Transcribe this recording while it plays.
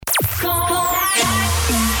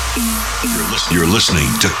You're listening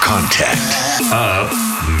to Contact Up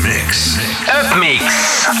Mix. Up Mix.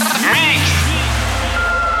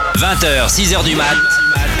 20h, 6h du mat.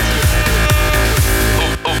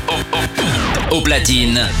 Au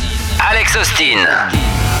platine, Alex Austin.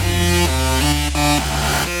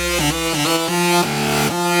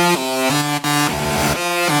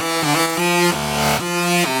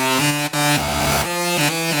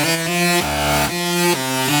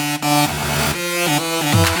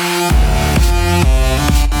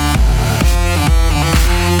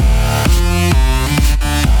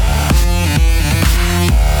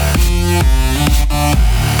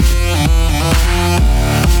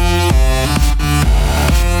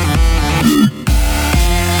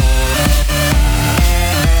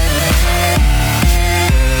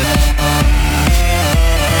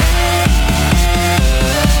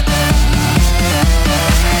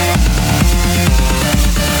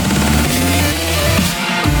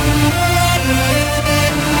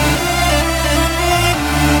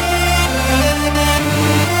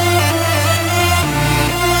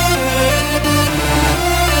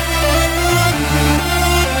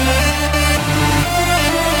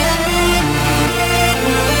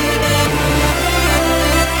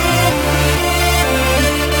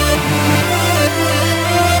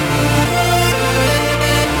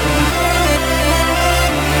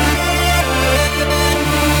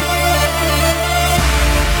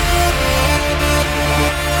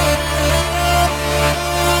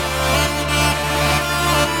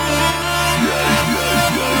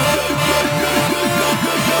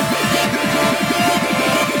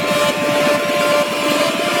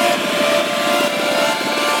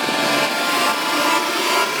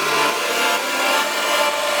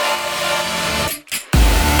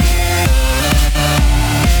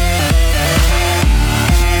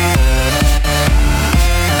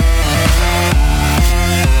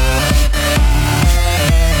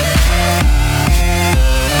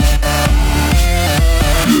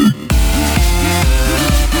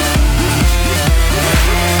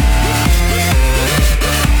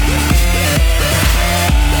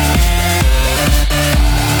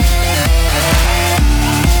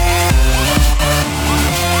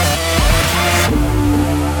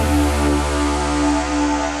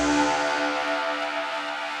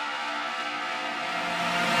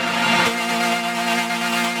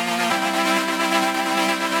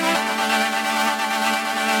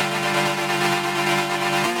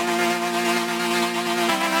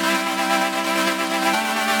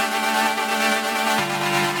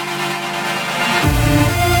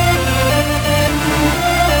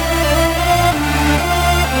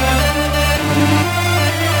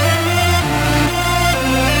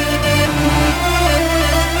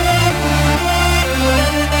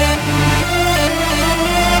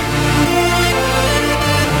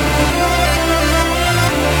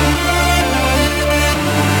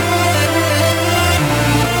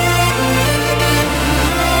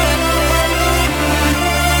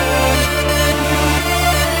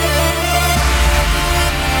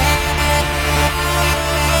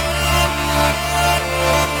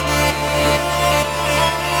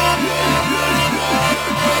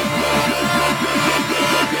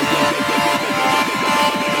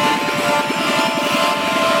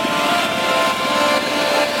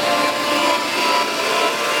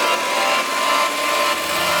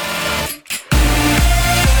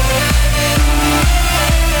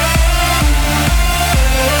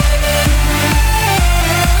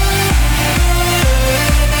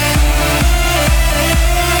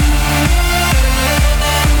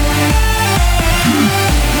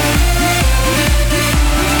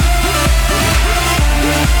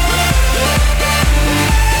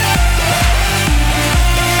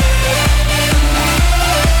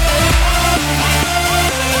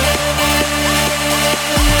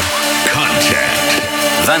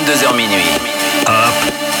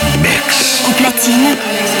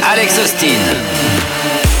 Alex Austin.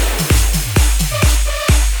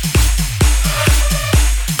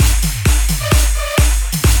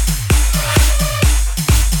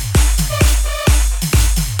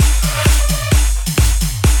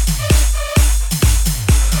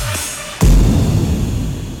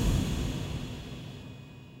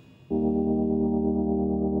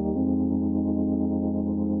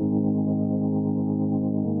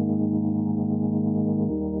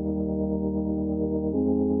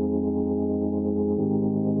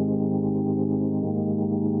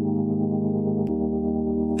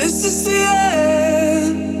 This is the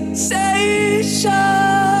end station,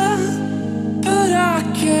 but I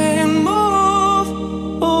can't move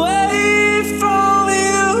away from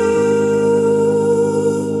you.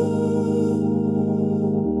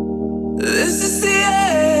 This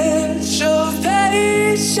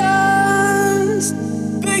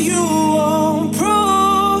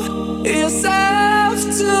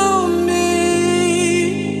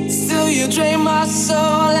you drain my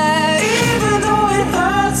soul, and even though it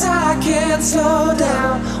hurts, I can't slow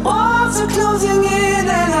down. Walls are closing in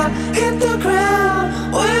and I hit the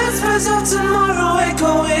ground. Whispers of tomorrow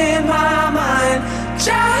echo in my mind.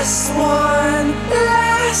 Just one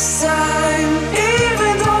last time.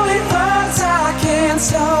 Even though it hurts, I can't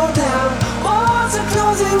slow down. Walls are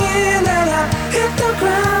closing in and I hit the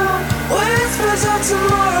ground. Whispers of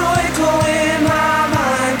tomorrow echo in my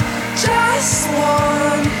mind. Just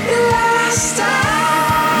one last time.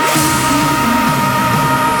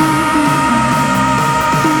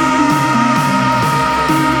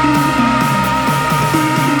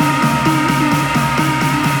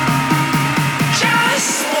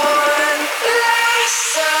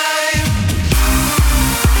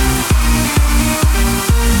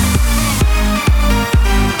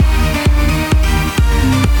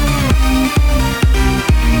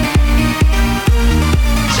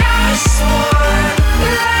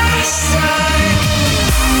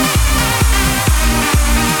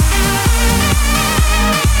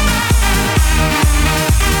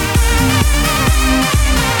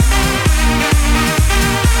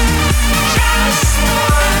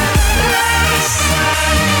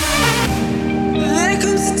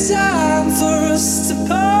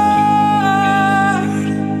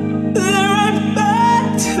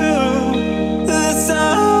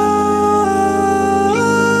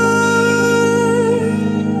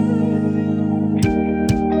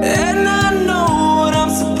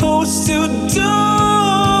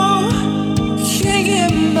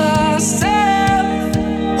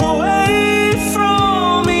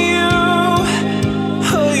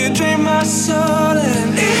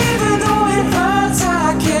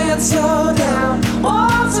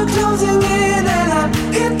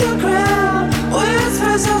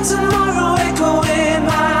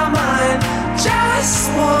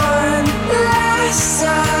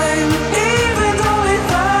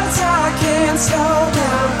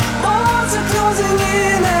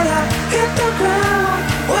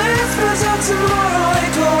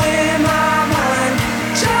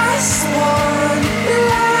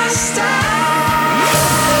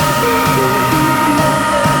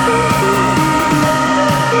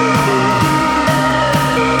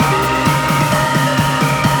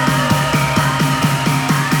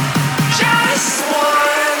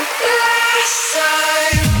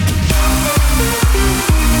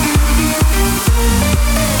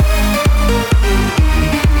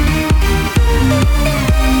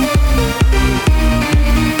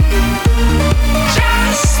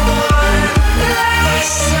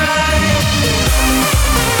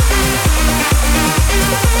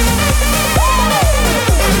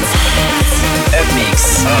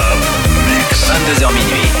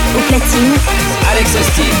 Alex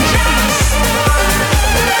Austin.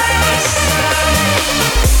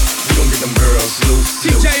 You don't get them girls loose,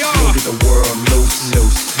 loose. You don't get the world loose,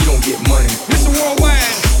 loose. You don't get money, Mr.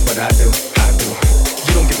 Worldwide. But I do.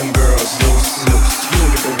 You don't get them girls loose, loose. You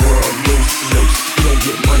don't get the world loose, loose. You don't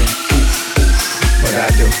get money, but I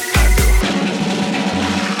do.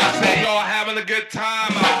 I think y'all having a good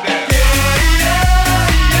time out there.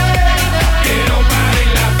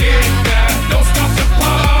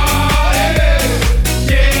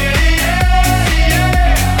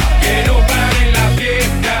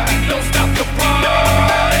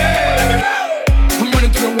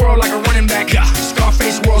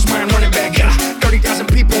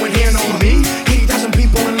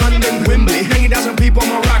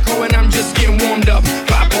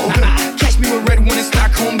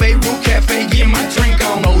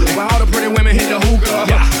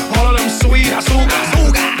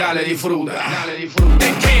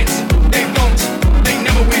 They can't, they won't, they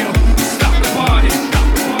never will stop the party.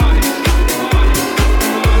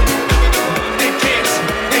 They can't,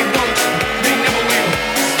 they won't, they never will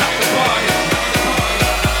stop the party.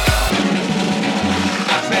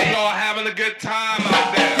 I think y'all having a good time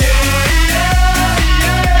out there.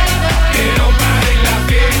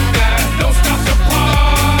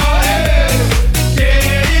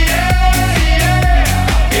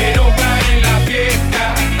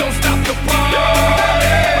 Don't stop the party.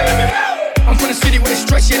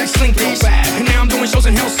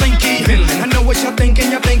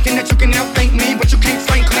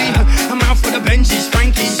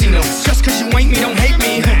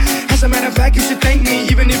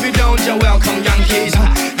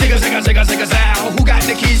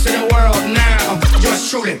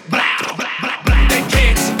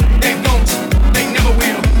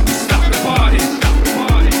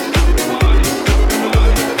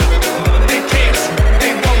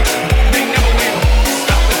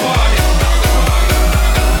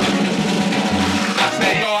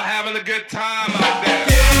 good time out there.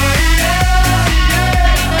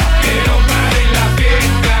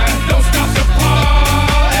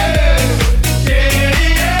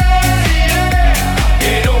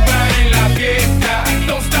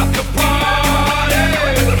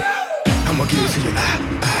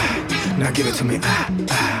 Now give it to me,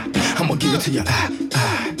 I'ma give it to you,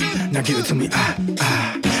 Now give it to me,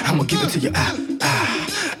 I'ma give it to you,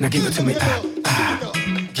 Now give it to me,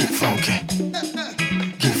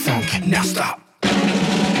 Get funky, now stop. I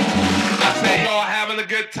say y'all having a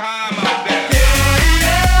good time out there.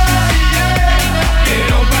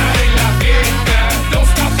 Don't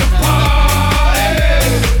stop the party.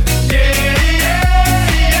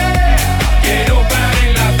 Que no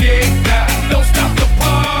pare la fiesta. Don't stop the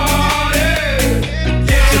party.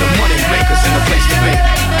 To the money makers in the place to be.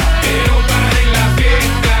 Que no pare la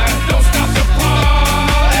fiesta. Don't stop the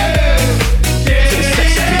party. To the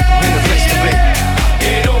sexy people in the place to be.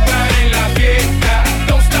 Que no pare la fiesta.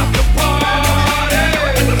 Don't stop the party.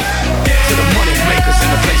 To the money makers in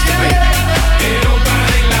the place to be. Que no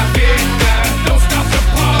pare la fiesta. Don't stop the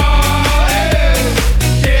party.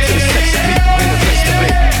 To the sexy people in the place to be.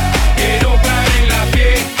 Que no pare la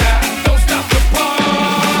fiesta. Don't stop the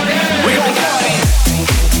party. We gon' party.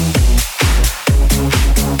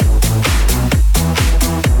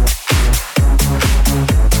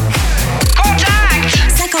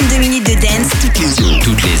 52 minutes de dance toutes les heures.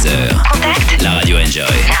 Toutes les heures. Contact. La radio Enjoy.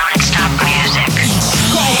 Now let's stop music.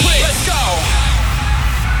 Let's go.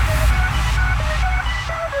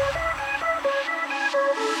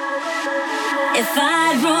 If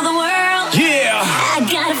I rule the world, Yeah, I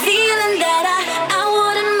got a feeling that I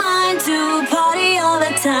wouldn't mind to party all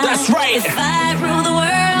the time. That's right. If I rule the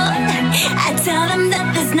world, I tell them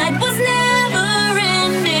that this night was never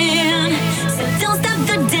ending. So don't stop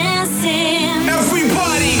the dancing.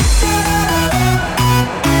 everybody.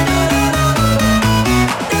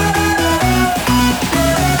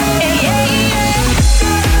 Yeah, yeah, yeah.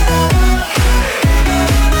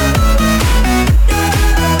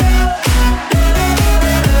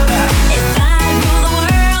 If I rule the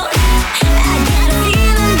world, I got a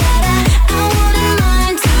feeling that I wouldn't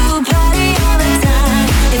mind to party all the time.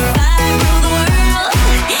 If I rule the world,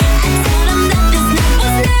 I tell them that this night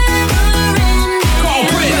was never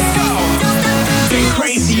ending. Let's go. Been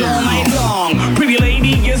crazy all night long. Pretty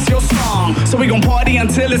lady, it's your song. So we gon' party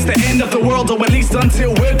until it's the end of the world, or at least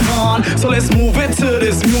until we're gone. So let's move it to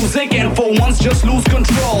this music and for once just lose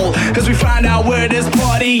control. Cause we find out where this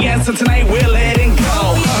party ends, so tonight we're letting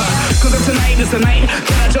go. Cause if tonight is the night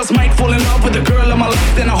that I just might fall in love with the girl of my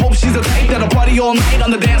life, then I hope she's the type that'll party all night on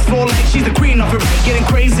the dance floor like she's the queen of her beat, getting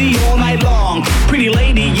crazy all night long. Pretty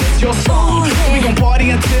lady, it's your song. So we gon' party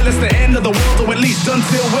until it's the end of the world, or at least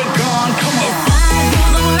until we're gone. Come on. If I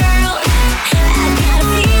rule the world, I got a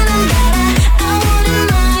feeling that I wouldn't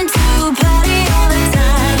mind to party all the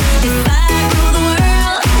time. If I rule the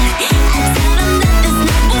world, I tell them that this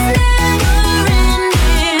night was never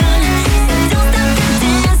ending. So don't stop the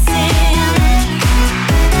dancing.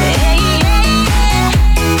 Yeah, yeah, yeah.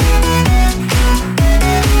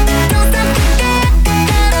 Don't stop the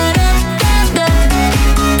da-da-da-da-da.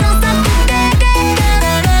 Don't stop the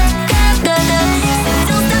da-da-da-da-da. So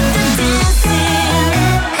don't stop the dancing.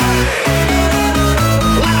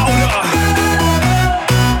 Louder.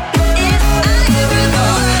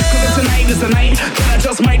 Cause tonight is the night that I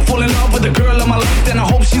just might fall in love with the girl of my life, then I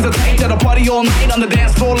hope she's the type that'll party all night on the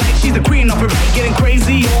dance floor like she's the queen of her beat, getting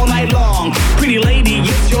crazy all night long. Pretty lady,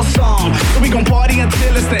 it's your song. So we gon' party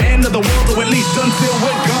until it's the end of the world, or at least until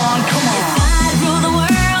we're gone. Come on. I rule the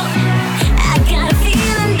world. I got a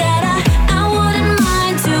feeling that I wouldn't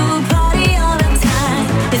mind to party all the time.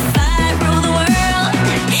 If I rule the world,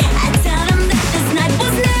 I tell them that this night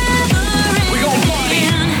was never ending. We gon' party.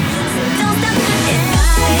 So don't stop. If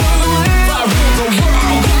I rule the world,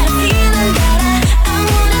 I got a feeling that I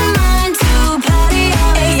wouldn't mind to party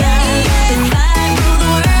all the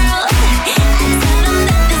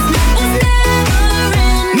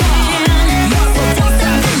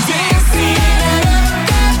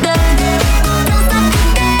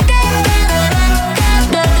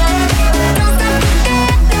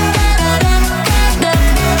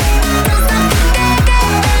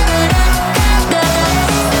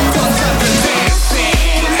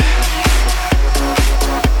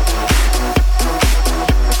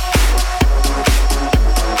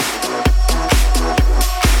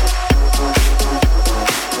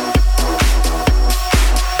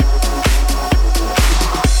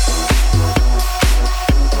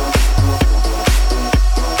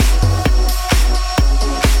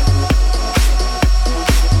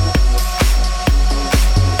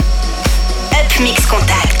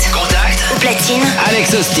Austin.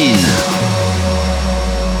 Alex Austin.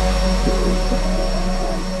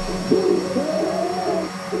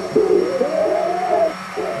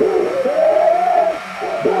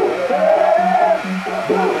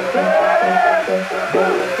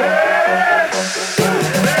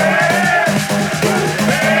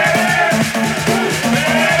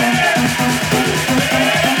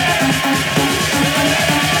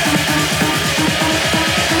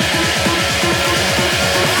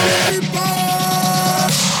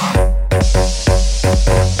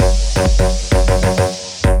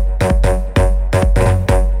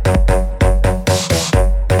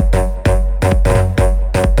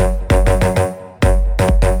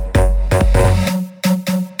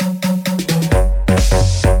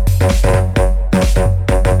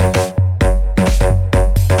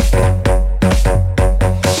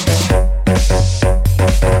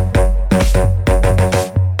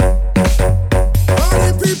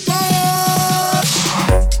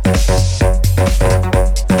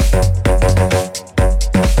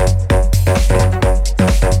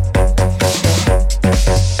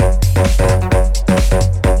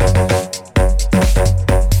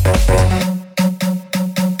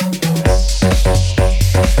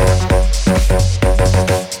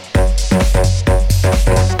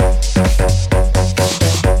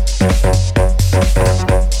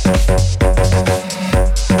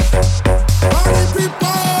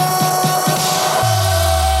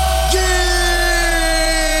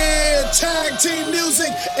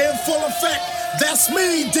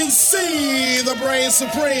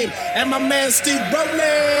 Supreme and my man Steve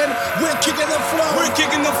Roland. We're kicking the flow. We're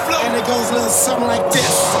kicking the flow. And it goes a little something like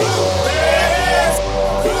this.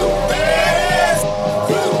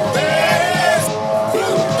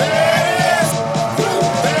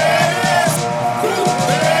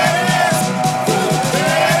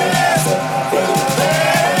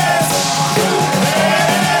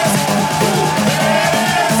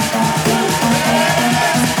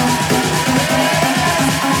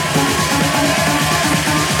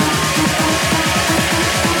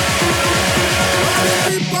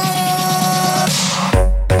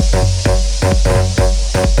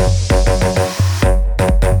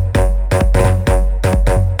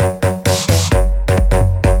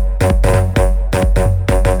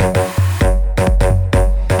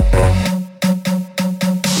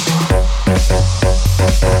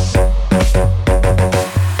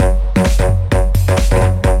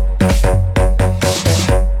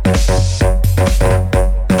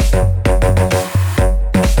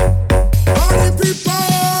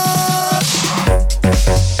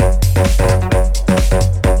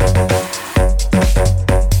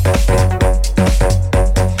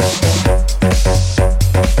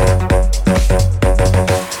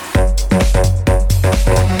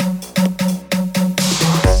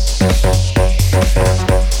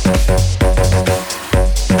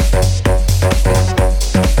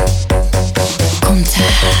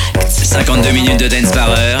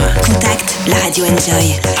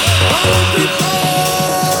 Enjoy.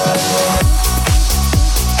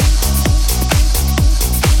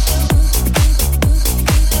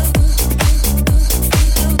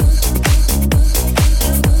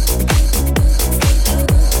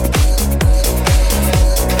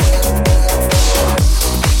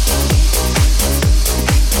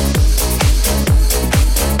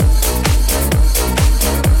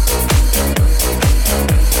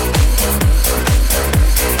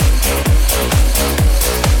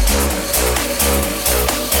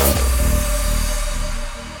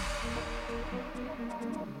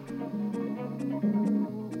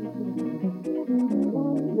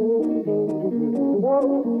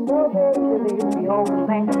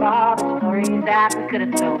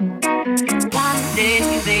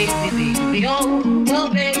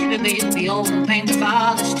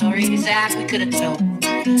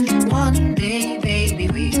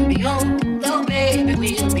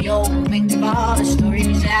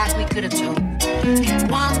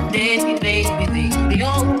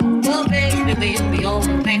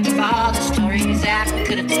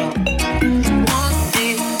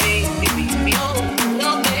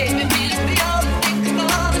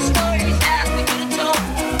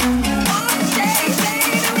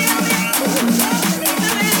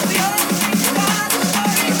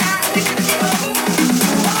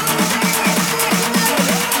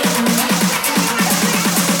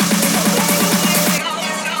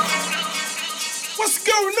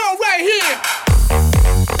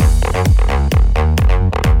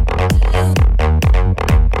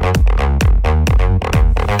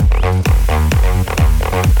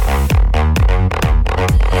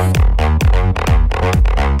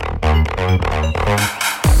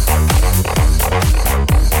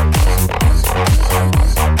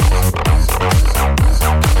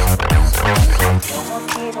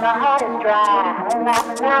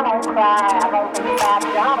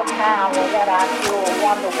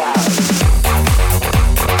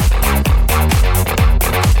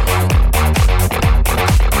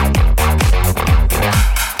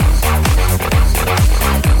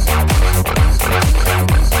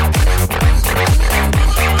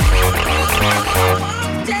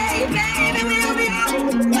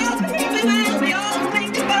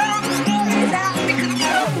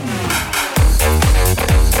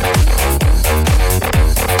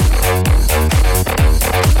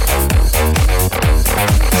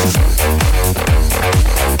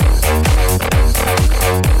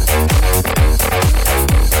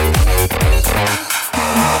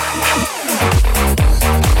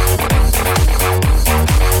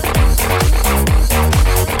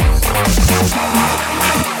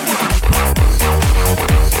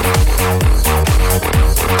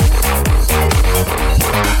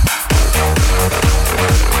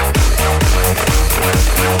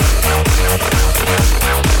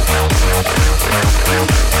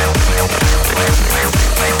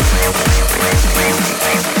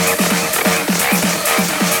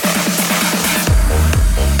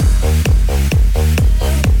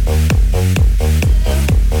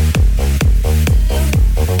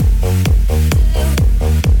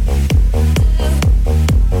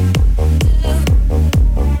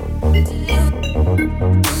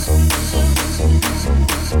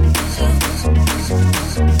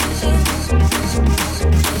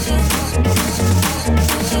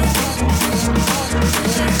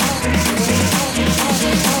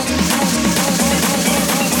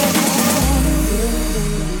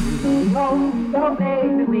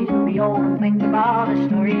 old, think of all the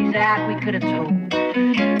stories that we could have told.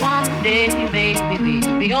 One day, maybe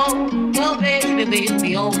we'll be old. Oh, baby, we'll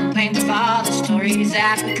be old, think of all the stories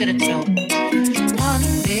that we could have told. One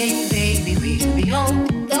day, baby, we'll be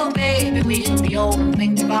old. Oh, baby, we'll be old,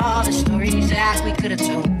 think of all the stories that we could have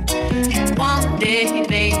told. One day,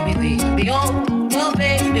 baby, we'll be old. Oh,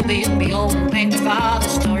 baby, we'll be old, think of all the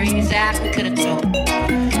stories that we could have told.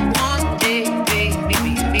 One day, baby,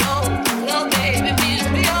 we'll be old. Oh, baby, we'll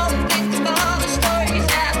be old, think of all the stories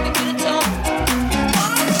that we could have told.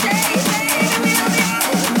 One day, baby, we'll be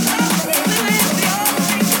old. Oh, baby, we'll be old,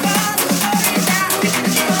 think of all the stories that we could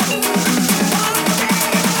have told.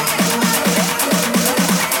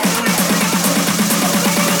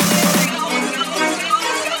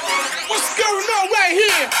 What's going on right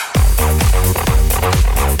here?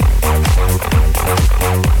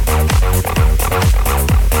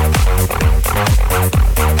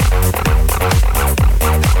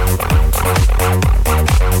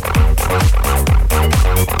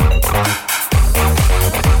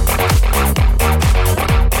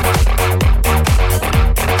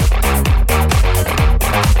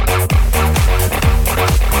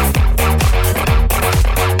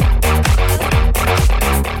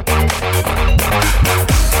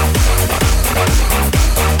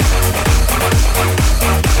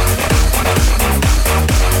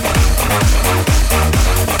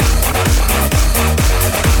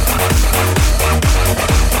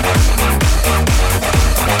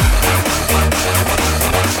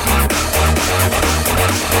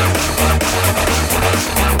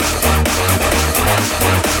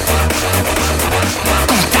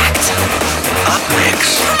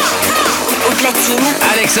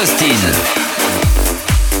 Alex Austin.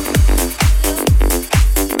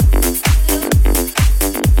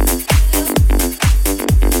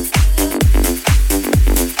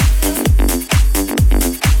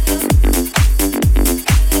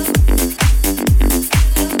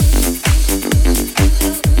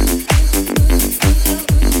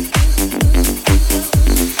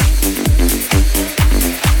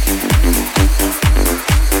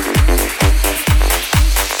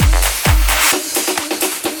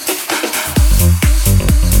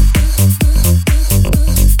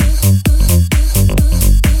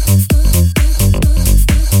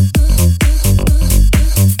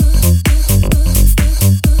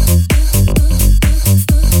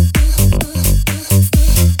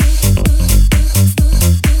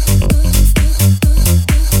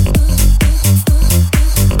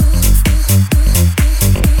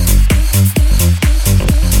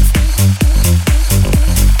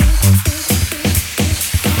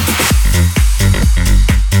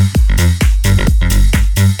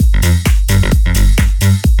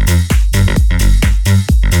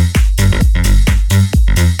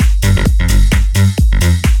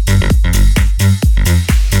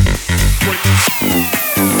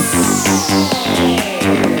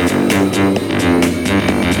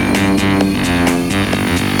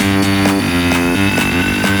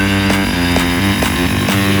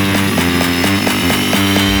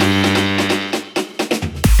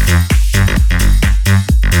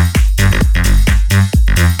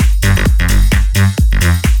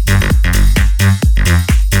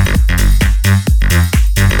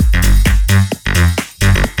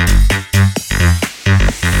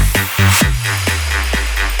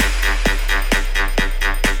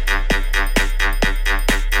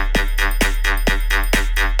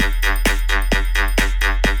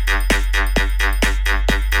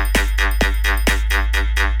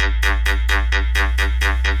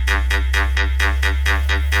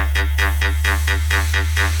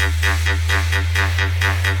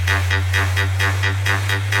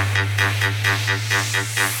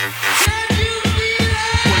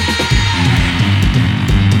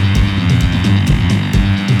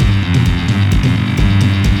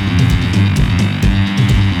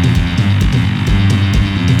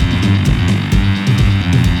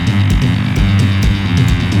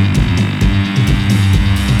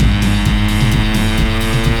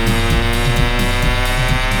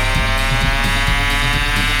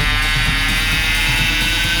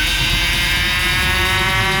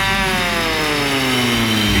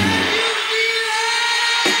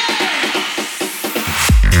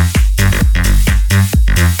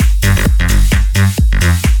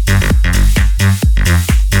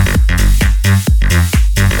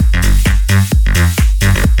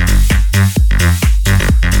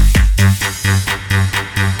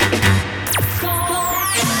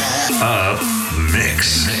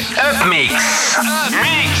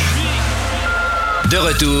 De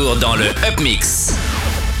retour dans le Up Mix.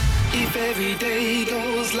 If every day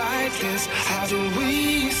goes like this, how do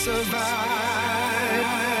we survive?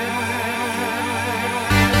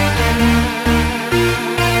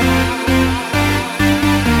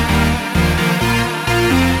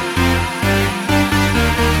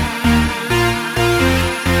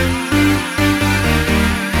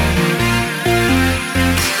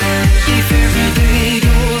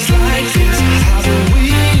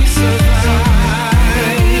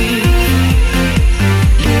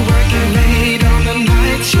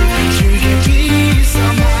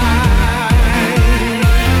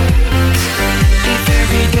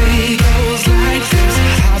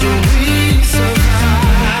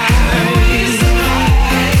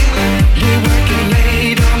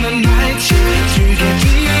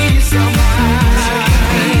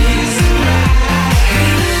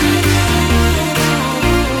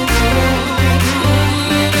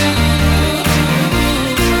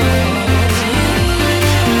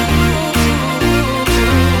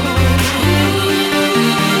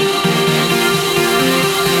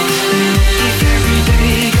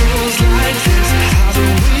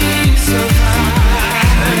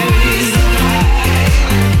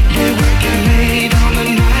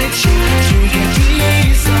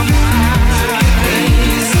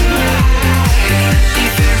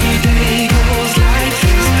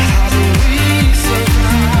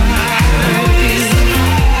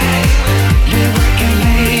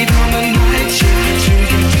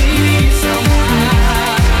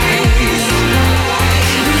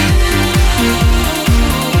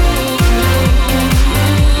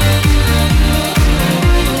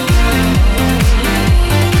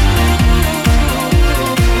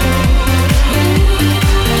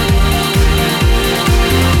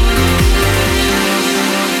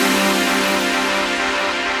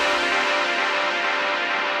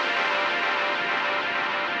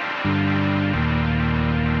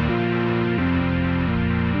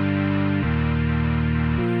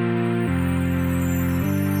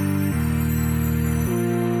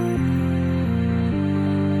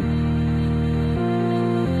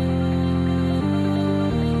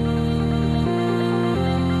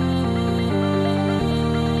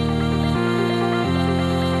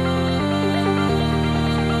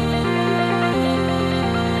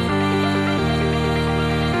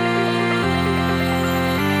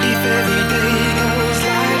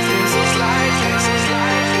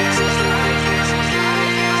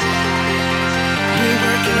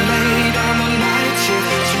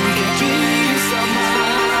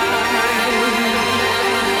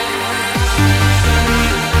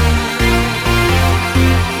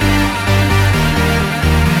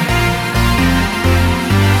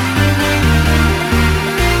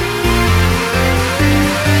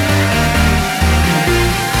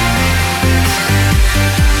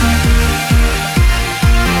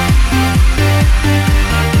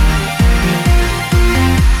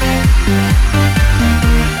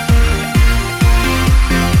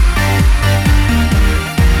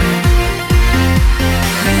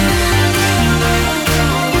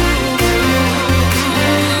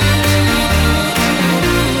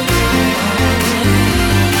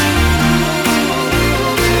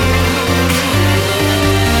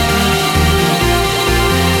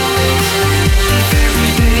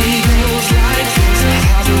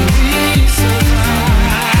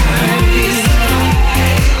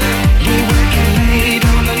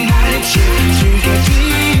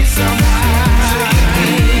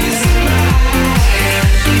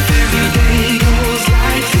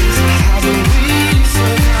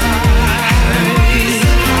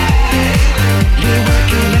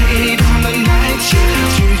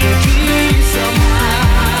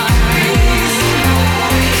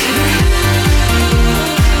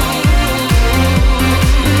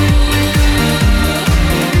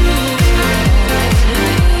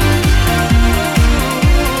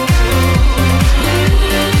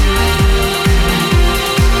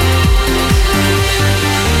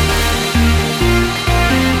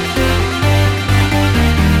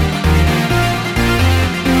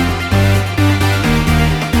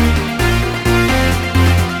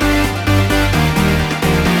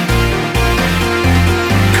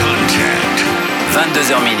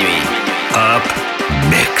 minuit. Up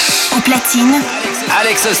Mix. Au platine,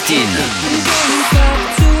 Alex Austin.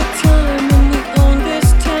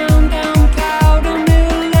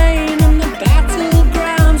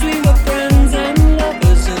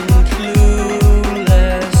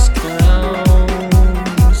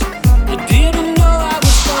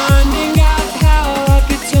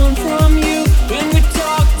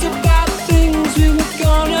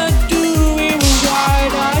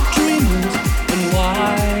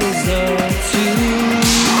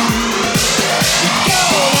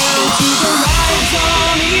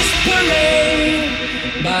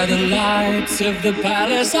 lights of the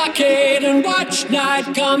Palace Arcade and watch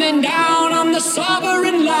night coming down on the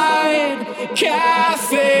Sovereign Light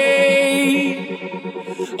Cafe.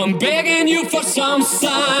 I'm begging you for some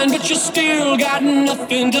sign, but you still got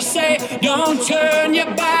nothing to say. Don't turn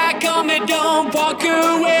your back on me, don't walk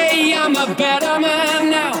away. I'm a better man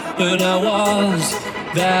now than I was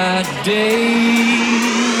that day.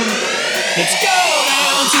 Let's go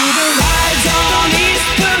down to the rides on East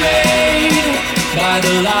Parade by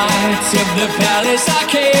the lights of the Palace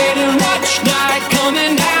Arcade and watch night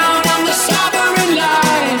coming down on the Sovereign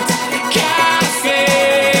Light Cafe.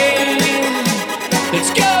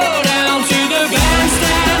 Let's go down to the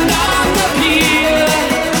bandstand on the pier,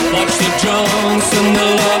 watch the drunks and the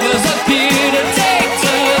lovers appear to take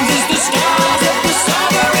turns as the stars of the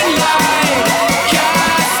Sovereign Light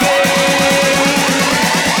Cafe.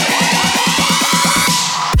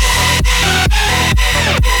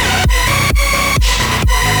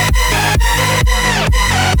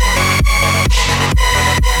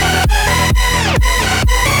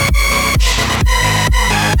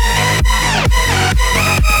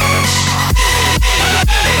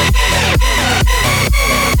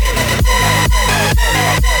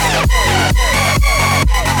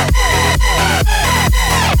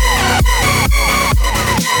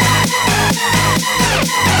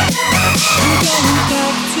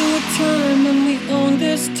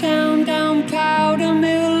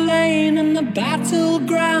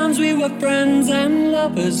 Battlegrounds, we were friends and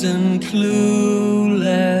lovers and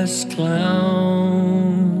clueless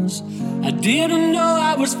clowns. I didn't know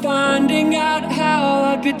I was finding out how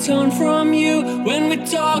I'd be torn from you when we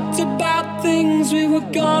talked about things we were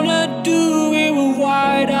gonna do. We were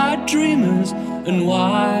wide-eyed dreamers and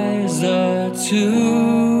wiser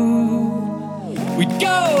too. We'd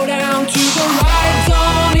go down to the rides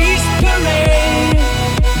on East Parade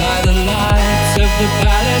by the lights of the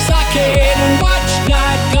Palace Arcade and watch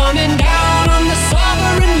night coming down on the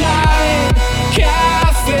Sovereign Light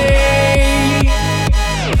Cafe.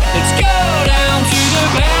 Let's go down to the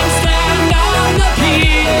bandstand on the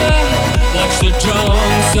pier, watch the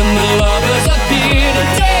drunks and the lovers appear to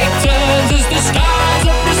take turns as the stars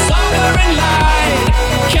of the Sovereign Light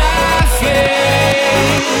Cafe.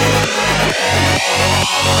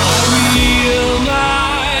 I wheel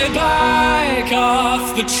my bike off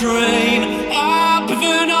the train up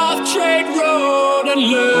the North Trade Road and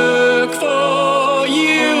look for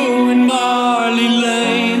you in Marley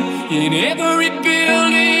Lane, in every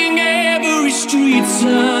building, every street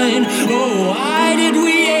sign. Oh, why did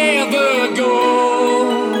we ever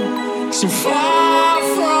go so far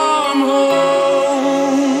from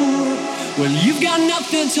home? Well, you've got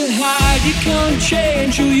nothing to hide, you can't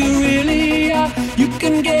change who you really are. You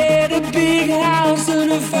can get a big house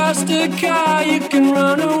and a faster car, you can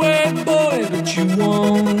run away, boy, but you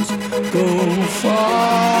won't go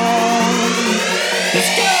far. Let's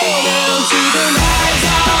go down to the rides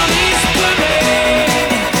on East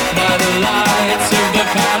Parade by the lights of the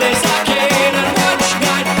Palace Arcade and watch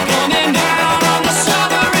night coming down on the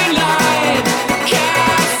Sovereign Light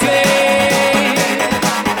Cafe.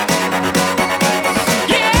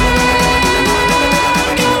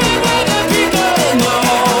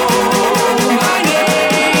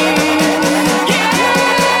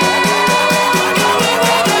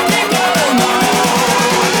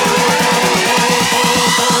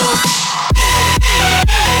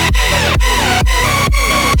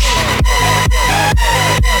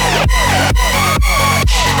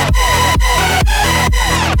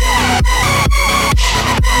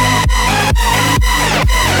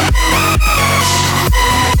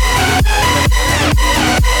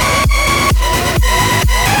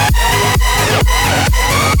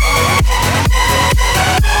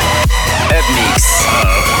 Upmix.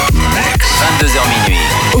 22h minuit.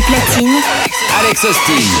 Au platine, Alex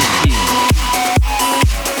Austin.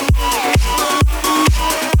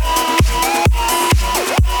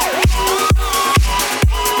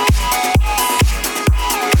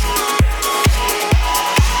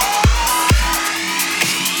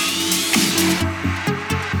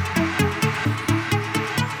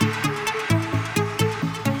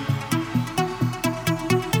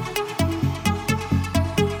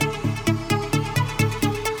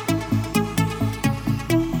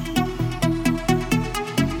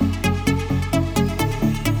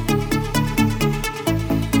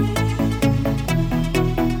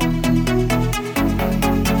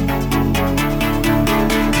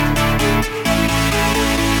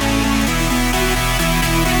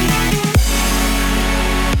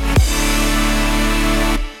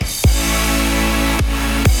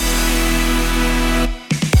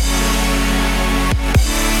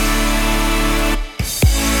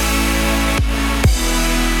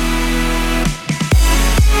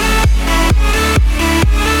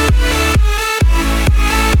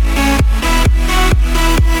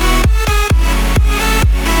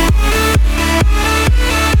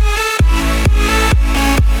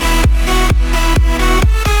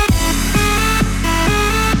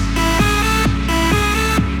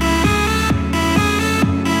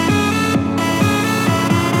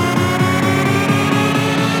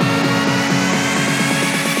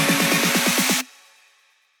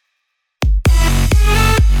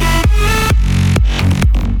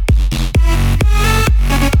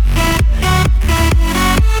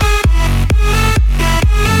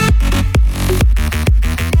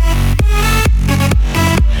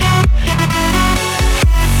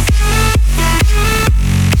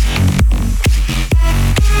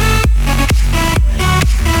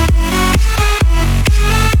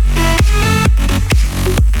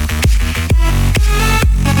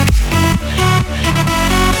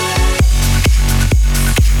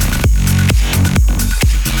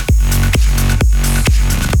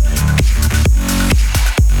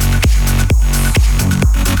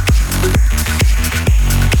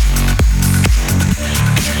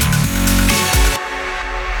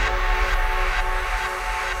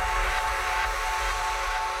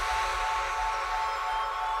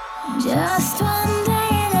 Just one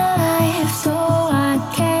day in a life, so I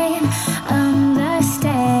can understand.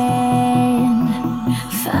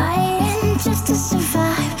 Fighting just to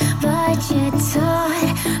survive, but you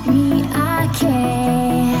taught me I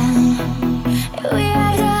can. We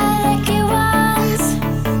are the lucky ones.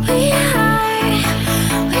 We are.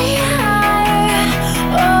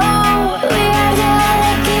 Oh, we are the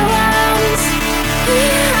lucky ones. We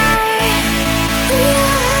are.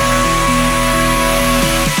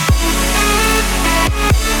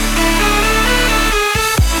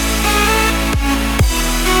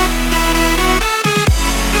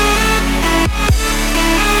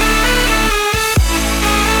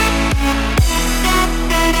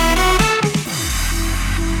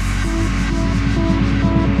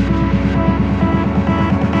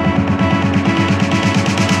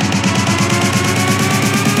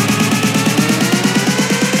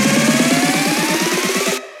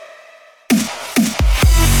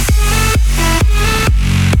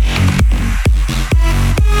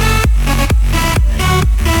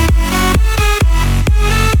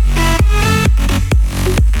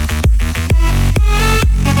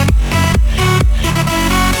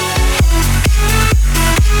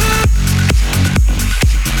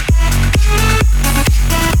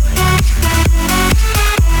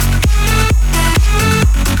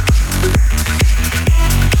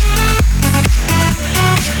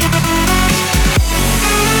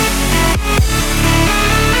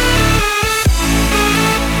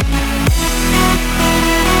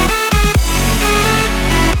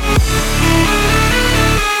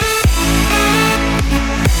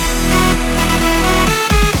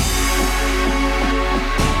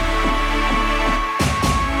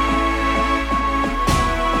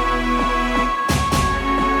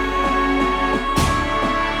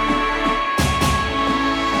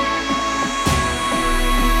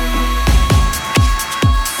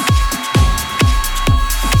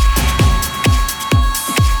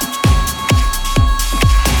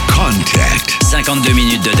 Contact. 52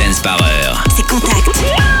 minutes de dance par heure. C'est Contact.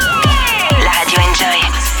 La radio Enjoy.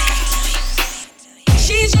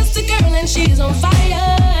 She's just a girl and she's on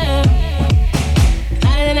fire.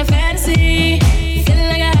 Higher than a fantasy, feeling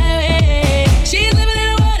like a highway. She's living in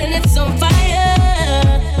a world and it's on fire.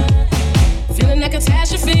 Feeling like a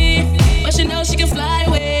catastrophe, but she knows she can fly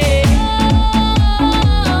away.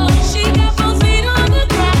 Oh, she got both feet on the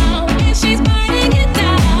ground and she's burning it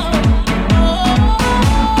down. Oh,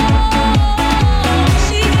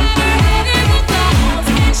 she got her head in the clouds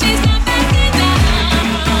and she's not backing down.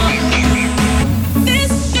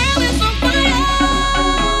 This girl is on fire.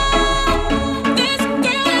 This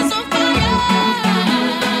girl is on fire.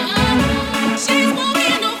 She's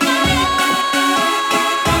walking on fire.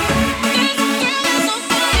 This girl is on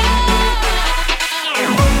fire.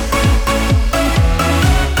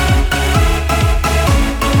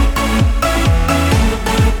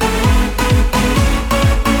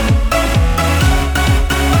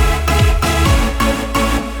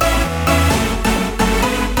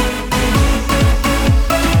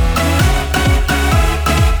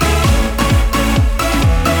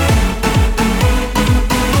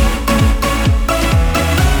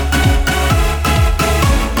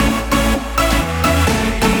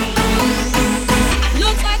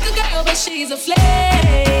 Looks like a girl, but she's a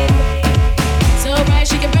flame. So bright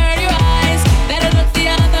she can burn your eyes. Better look the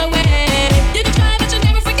other way. You can try, but you'll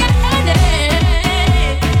never forget her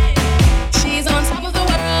name. She's on top of the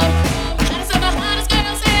world. Hottest of the hottest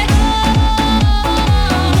girls. Say, oh,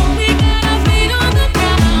 we got our feet on the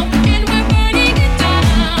ground and we're burning it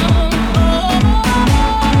down. Oh,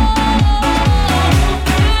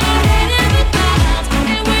 got our head in the clouds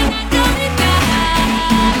and we're not going down.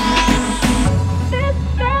 This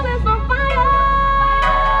girl is on fire.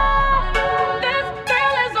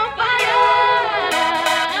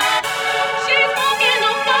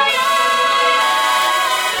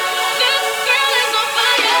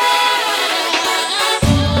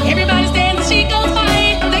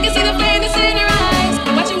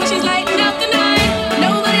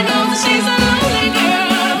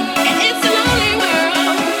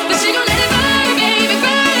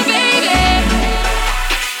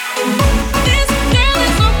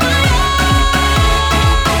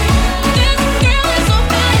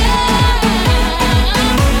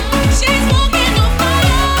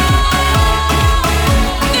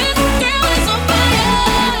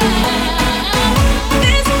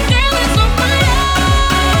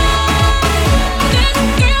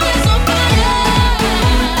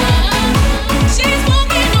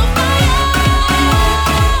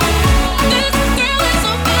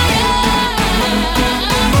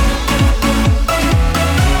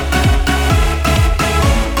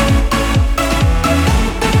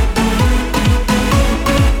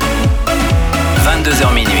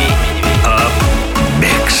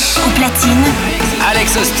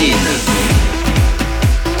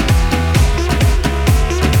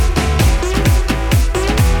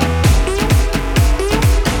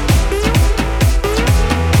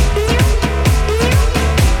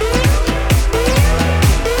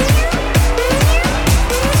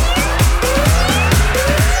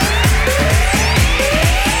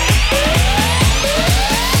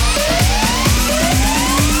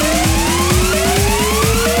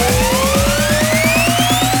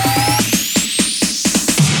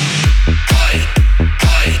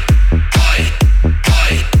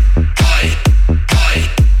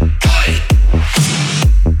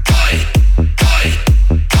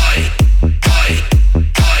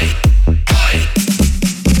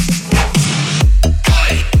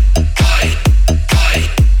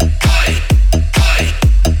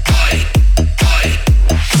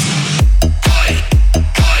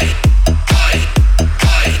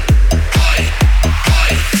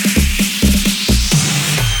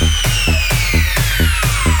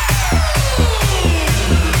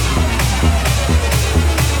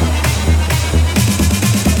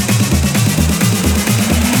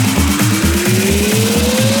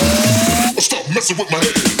 messing with my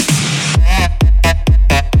head.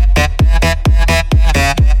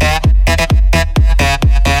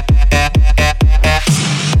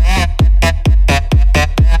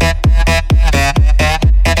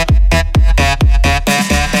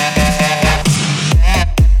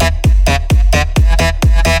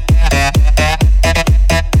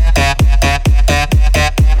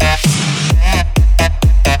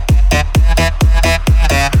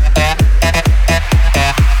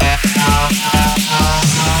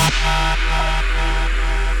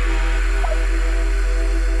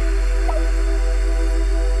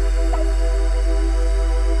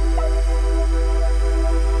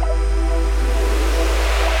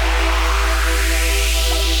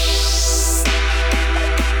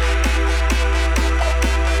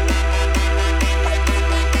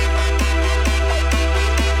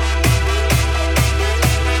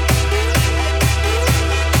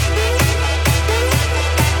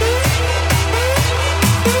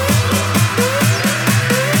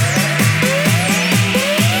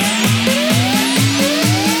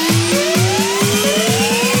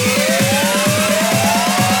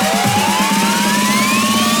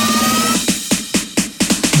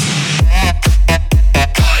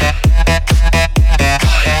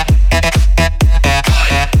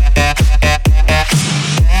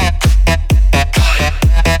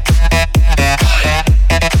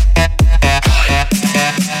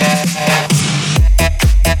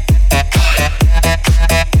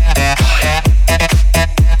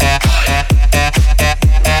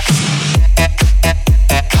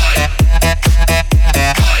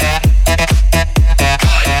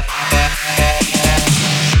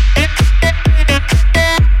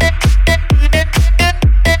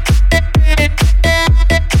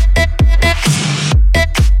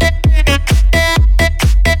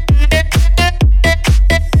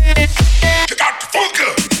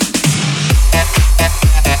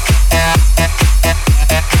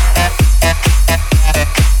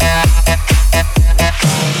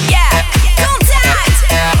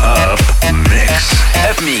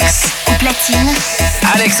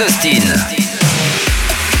 Alex Austin.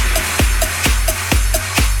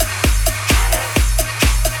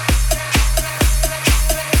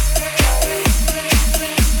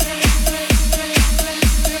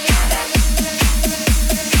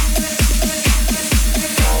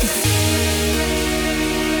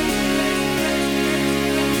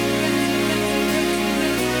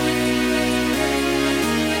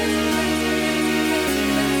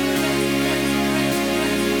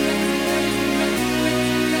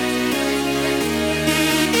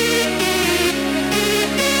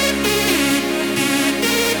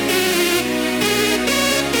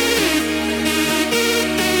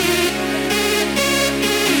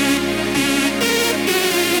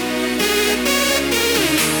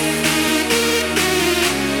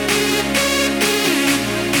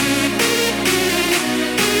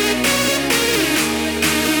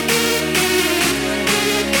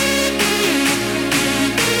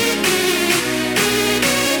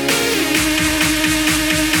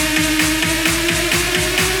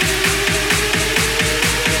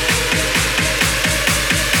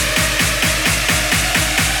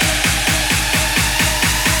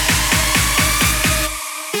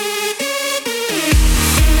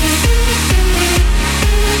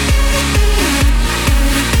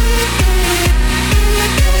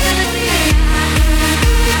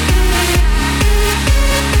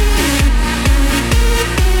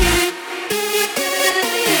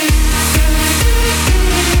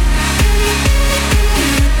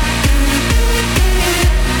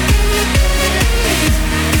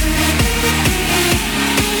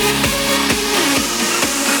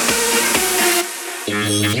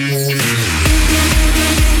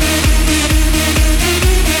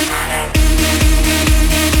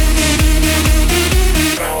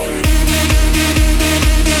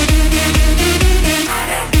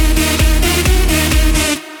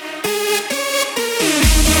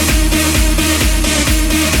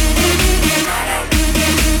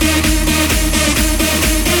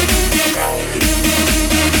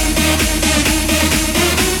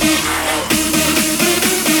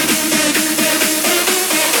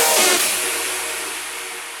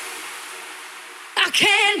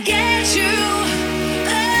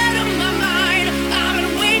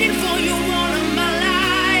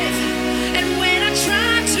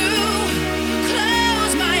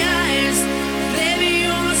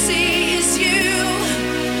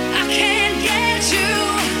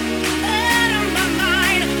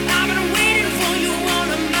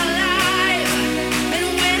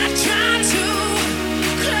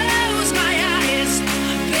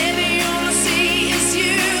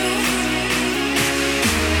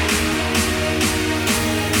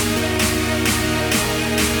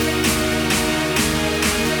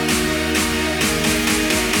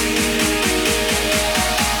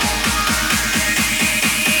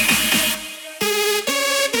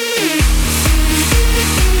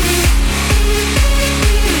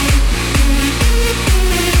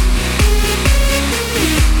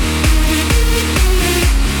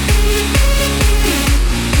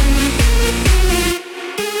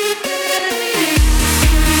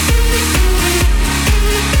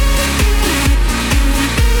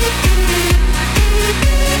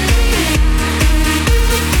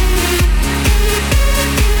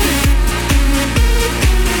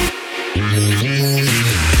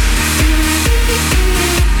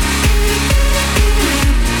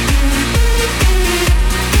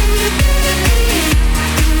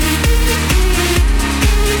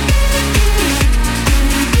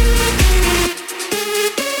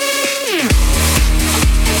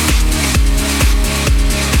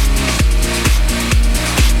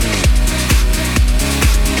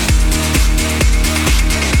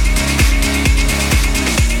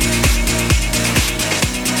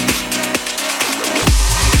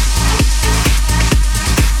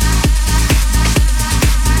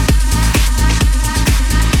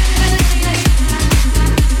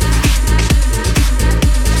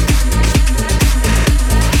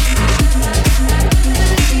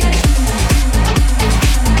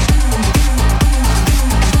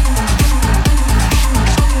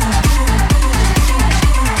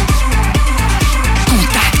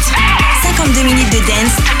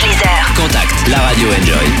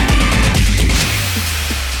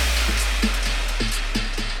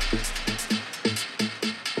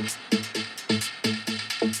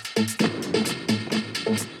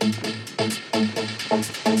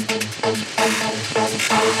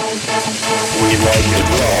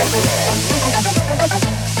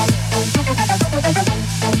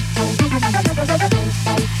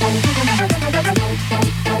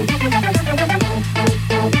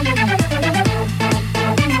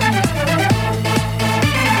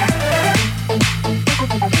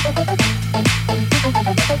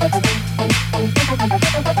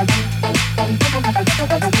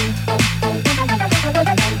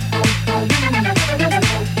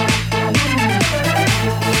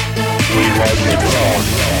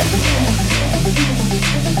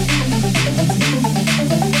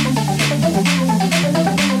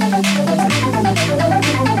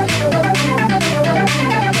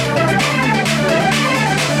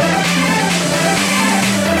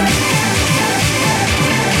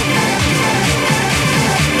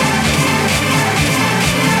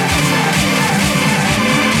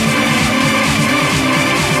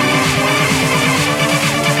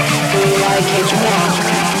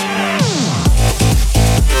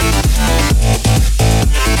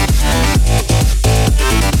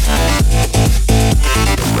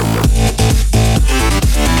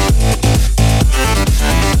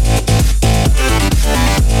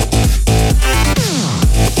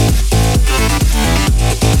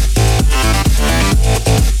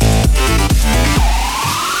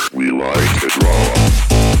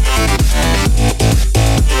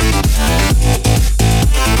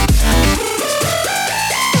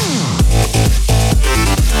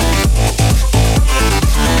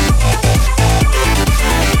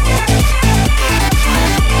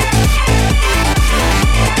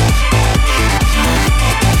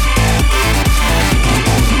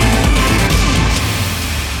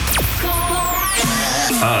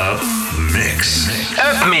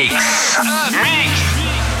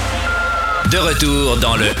 De retour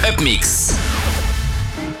dans le Up Mix.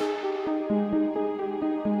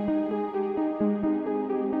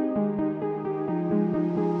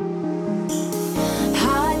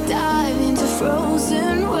 I dive into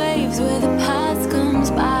frozen waves where the past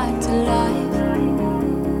comes back to life.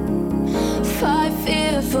 Fight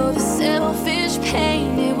fear for the selfish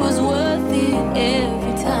pain, it was worth it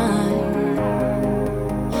every time.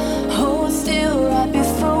 Hold still right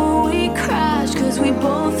before we crash, 'cause we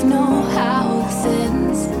both know how this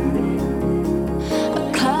ends. A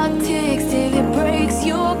clock ticks till it breaks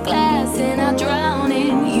your glass, and I drown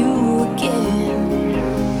in you again.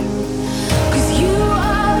 'Cause you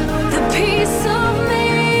are the piece of me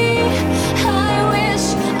I wish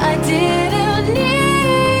I didn't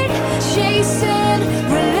need. Chasing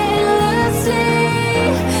relentlessly,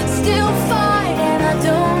 still fight, and I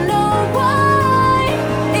don't know why.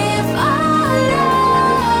 If our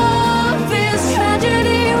love is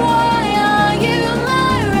tragedy, why are you my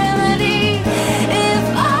remedy? If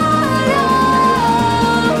our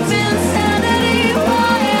love is insanity,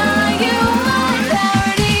 why are you my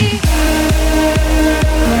parody?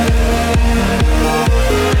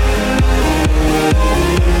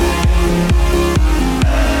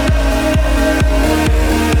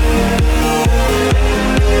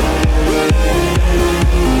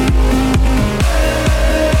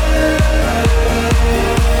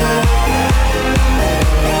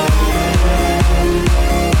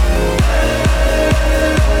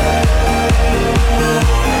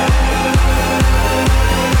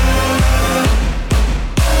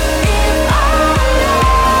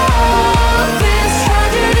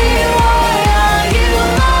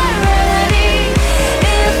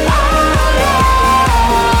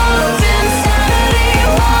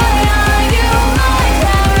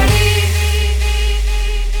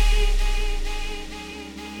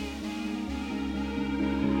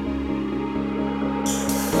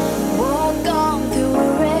 Walk on through a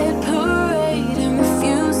red parade and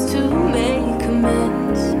refuse to make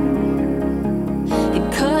amends. It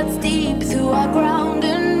cuts deep through our ground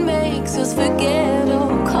and makes us forget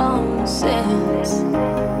all common sense.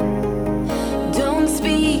 Don't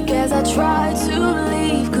speak as I try to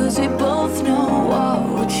leave, 'cause we both know what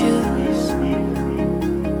we'll choose.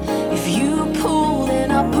 If you pull,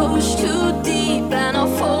 then I push too deep and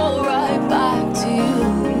I'll fall right back to you.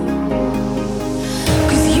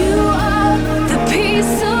 'Cause you are the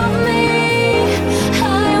piece of me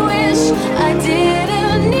I wish I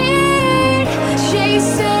didn't need.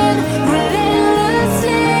 Chasing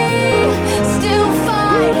relentlessly, still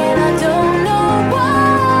fight, and I don't know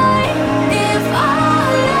why. If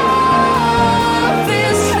our love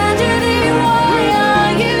is tragedy, why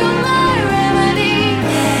are you my remedy?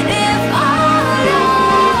 If our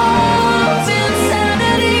love is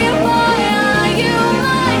insanity, why are you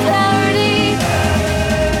my clarity?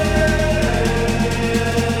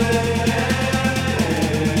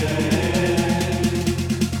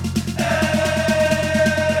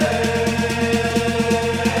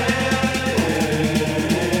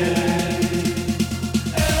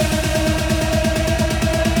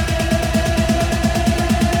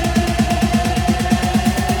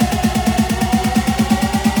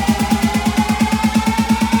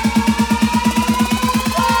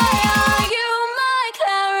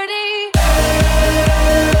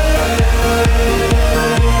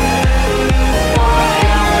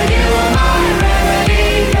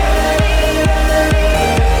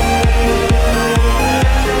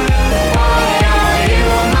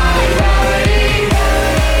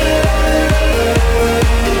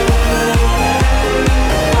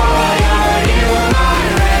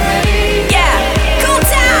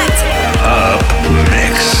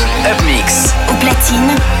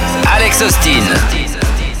 Austin.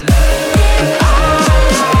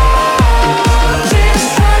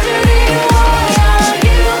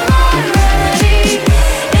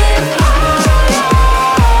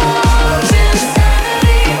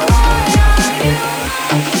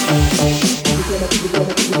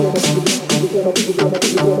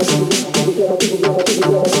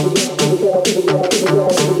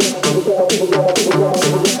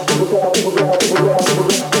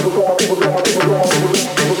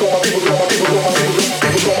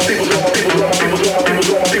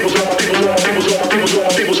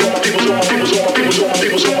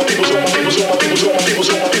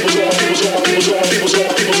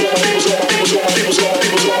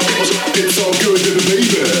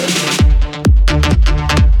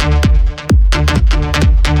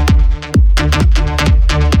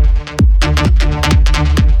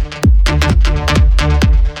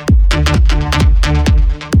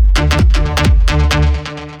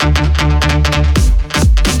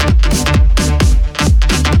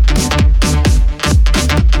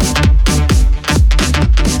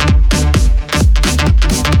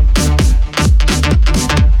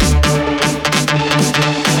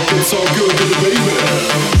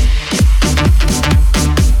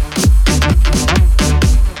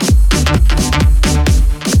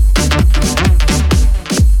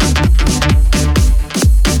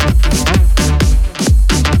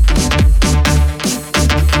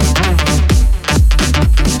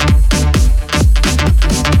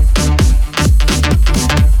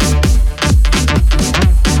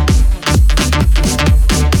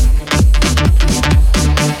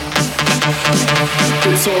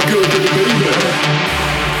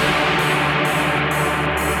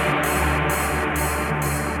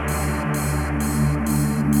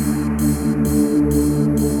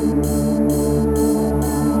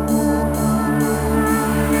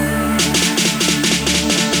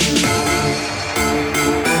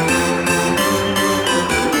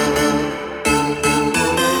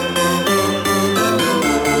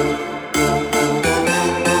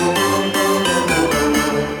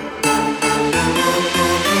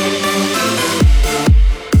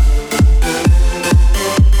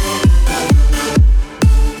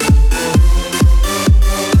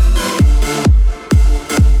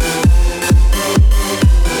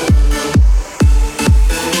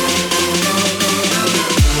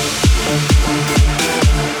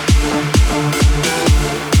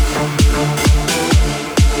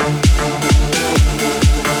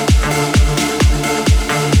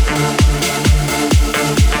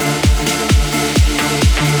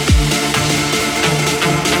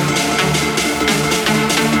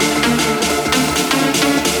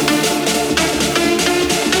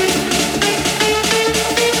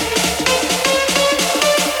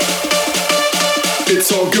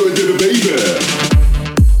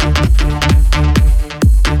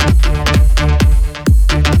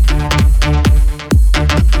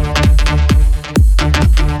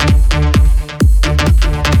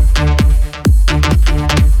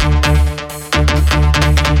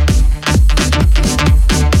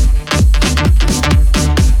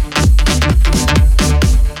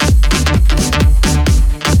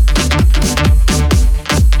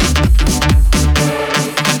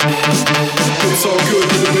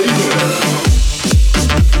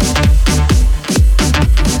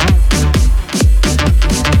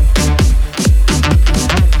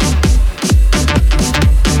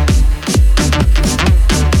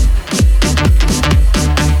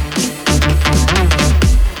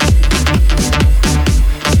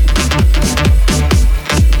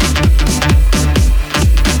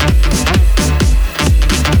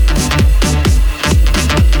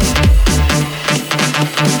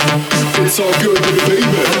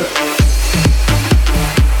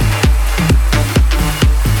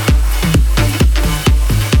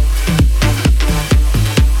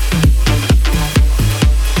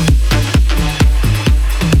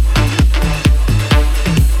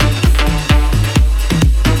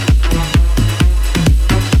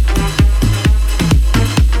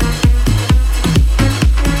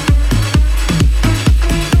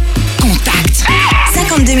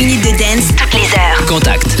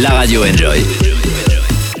 Contact, la radio Enjoy.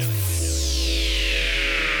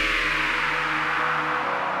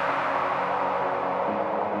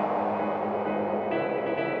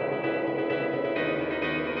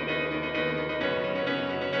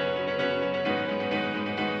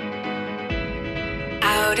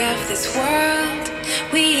 Out of this world,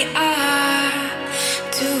 we are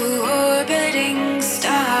two orbiting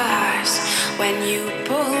stars. When you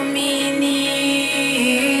pull me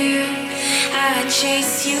near, I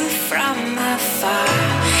chase you from afar.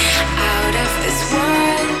 Out of this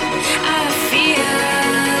world, I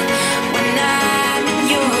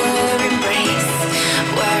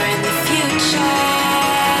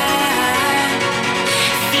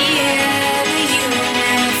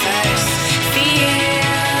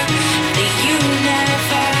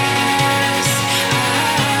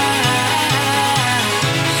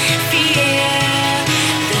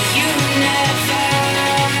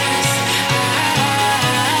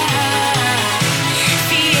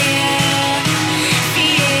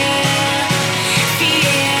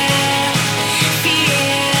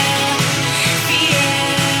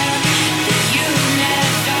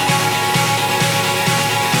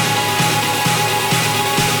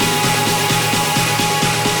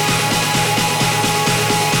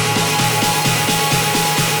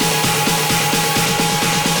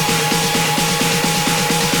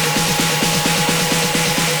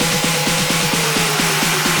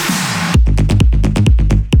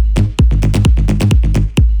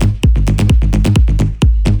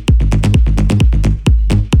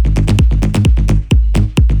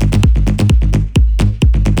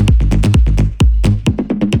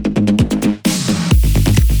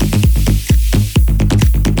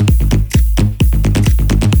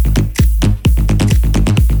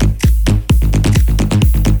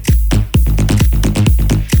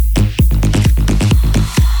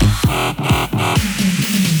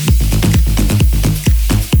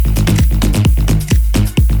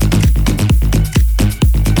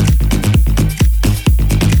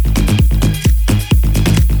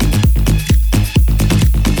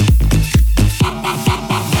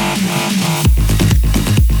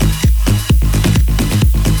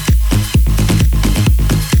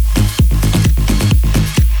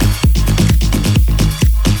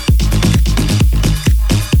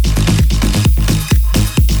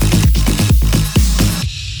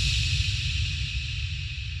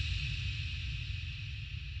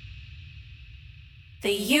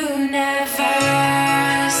The universe,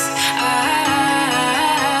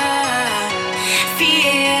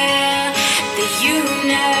 feel the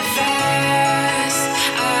universe,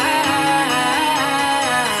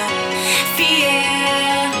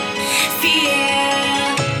 feel,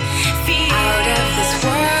 out of this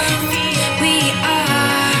world we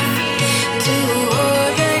are, two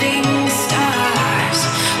orbiting stars.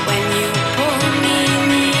 When you pull me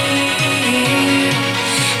near,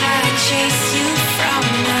 I chase you from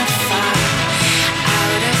afar.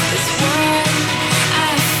 Out of this world I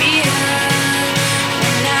feel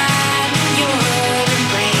when I'm in your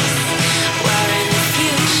embrace. We're in the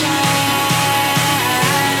future.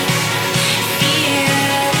 Feel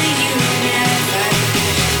the universe.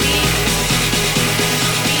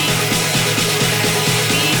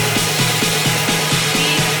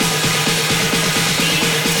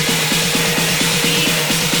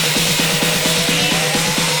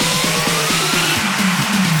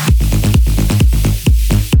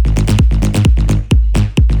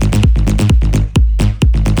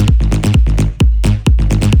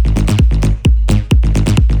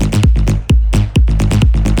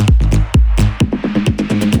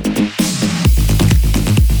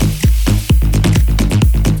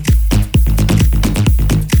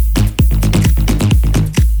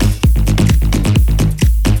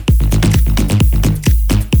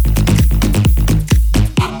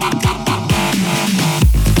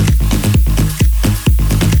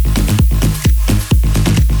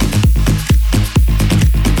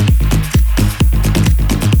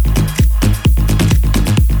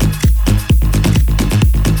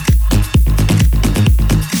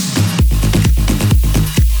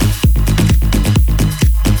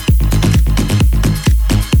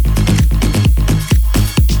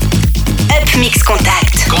 Mix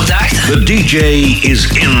Contact. Contact. The DJ is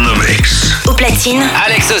in the mix. Au platine,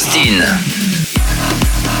 Alex Austin.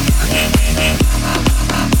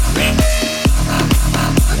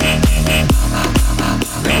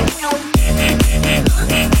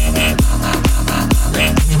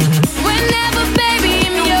 Whenever, baby,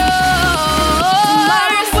 I'm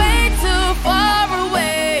yours. Way too far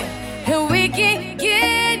away, and we can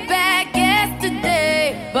get back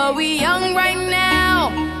yesterday. But we young right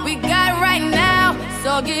now, we got right now.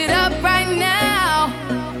 So get up right now,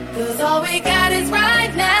 'cause all we got is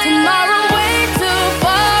right now. Tomorrow way too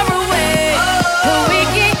far away, and we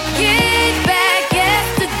can get back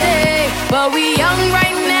yesterday. But we young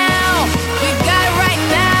right now, we got right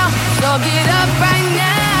now. So get up right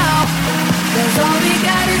now, 'cause all we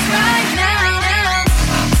got is right now.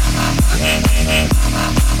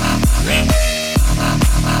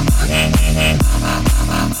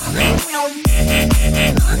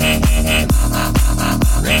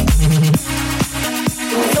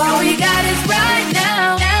 Cause all we got is right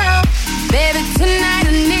now. Baby, tonight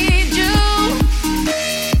I need you,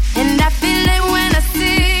 and I feel it when I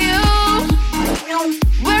see you.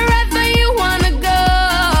 Wherever you wanna go,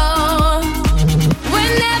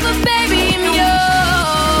 whenever, baby, I'm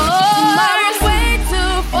yours. Tomorrow's way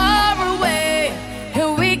too far away,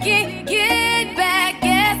 and we can get back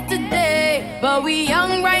yesterday. But we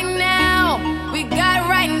young right now, we got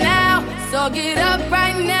right now. So get up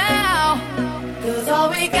right now, 'cause all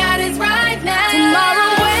we got is right now.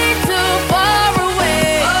 Tomorrow way too far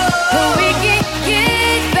away, and we can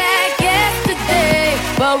get back yesterday.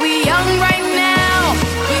 But we young right now,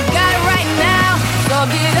 we got right now. So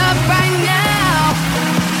get up right now,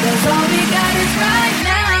 'cause all we got is right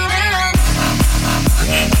now.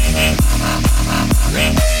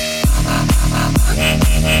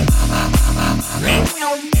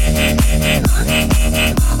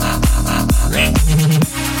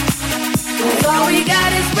 'Cause all we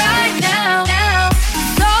got is right now.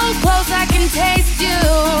 So close I can taste you.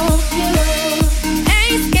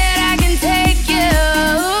 Ain't scared I can take you.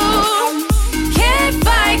 Can't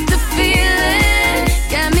fight the feeling.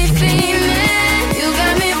 Got me feeling. You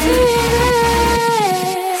got me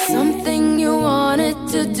feeling. Something you wanted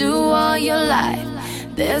to do all your life.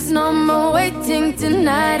 There's no more waiting.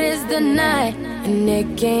 Tonight is the night. And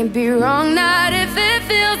it can't be wrong, not if it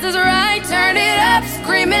feels as right. Turn it up,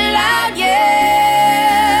 scream it loud,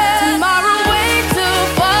 yeah. Tomorrow way too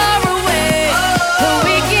far away, but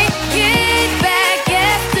we can get back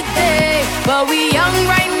yesterday. But we young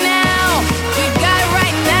right now, we got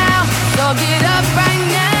right now. So get up right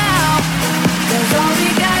now, 'cause all we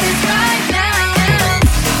got is right now.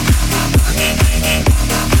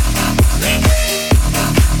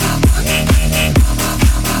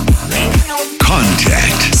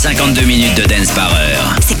 Contact. 52 minutes de dance par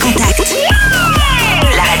heure. c'est Contact.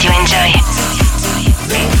 La radio Enjoy.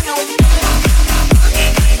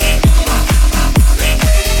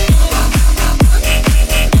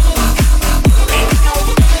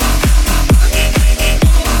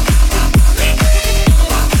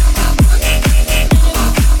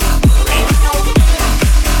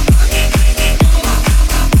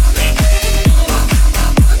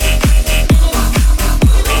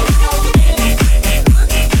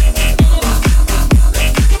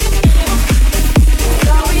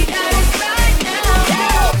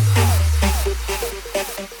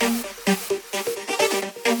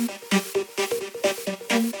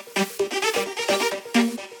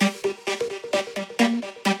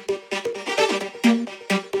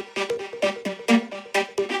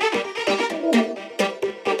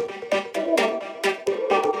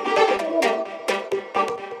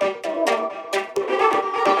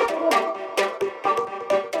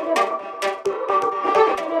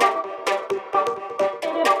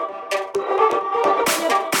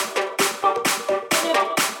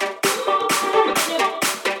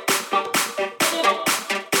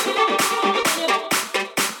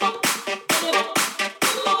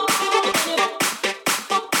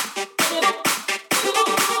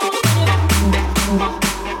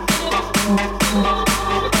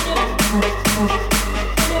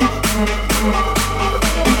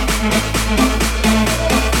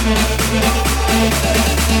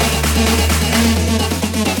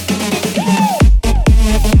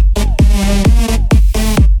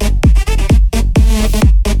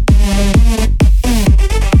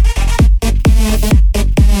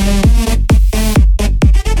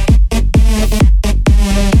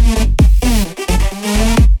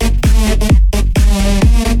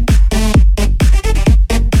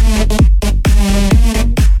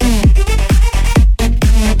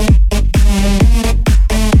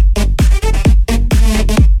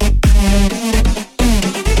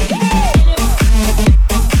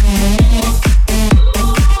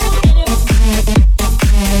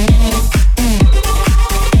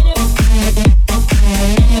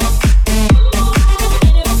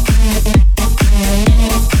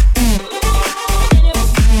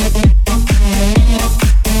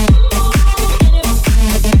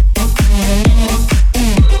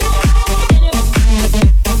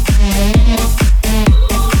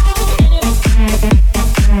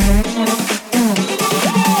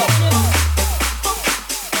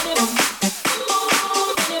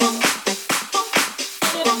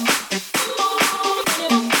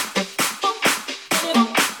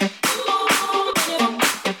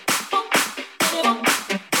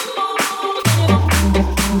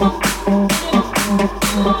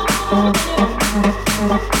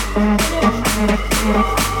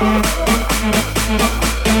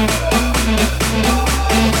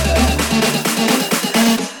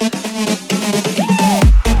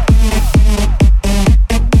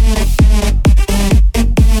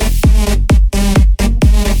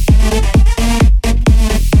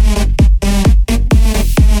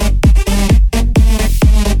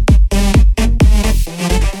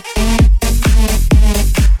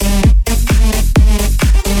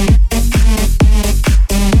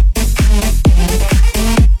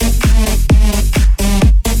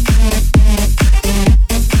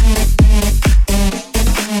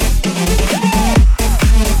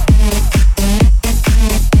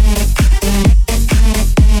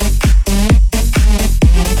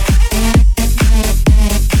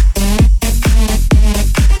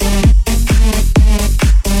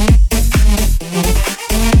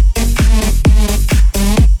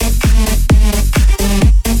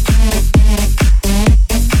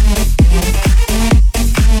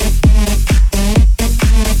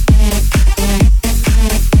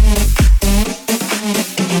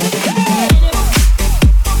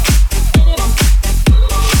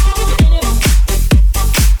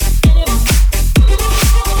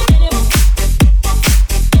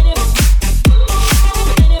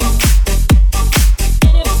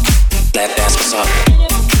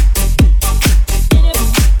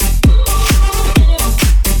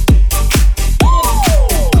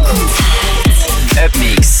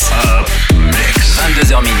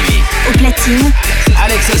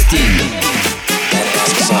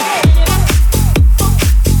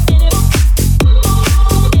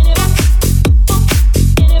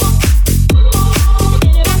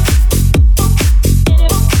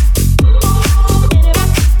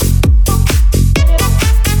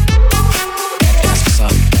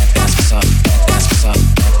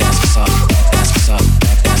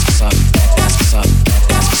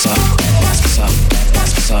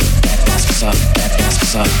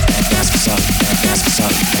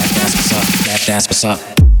 That's what's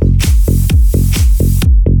up.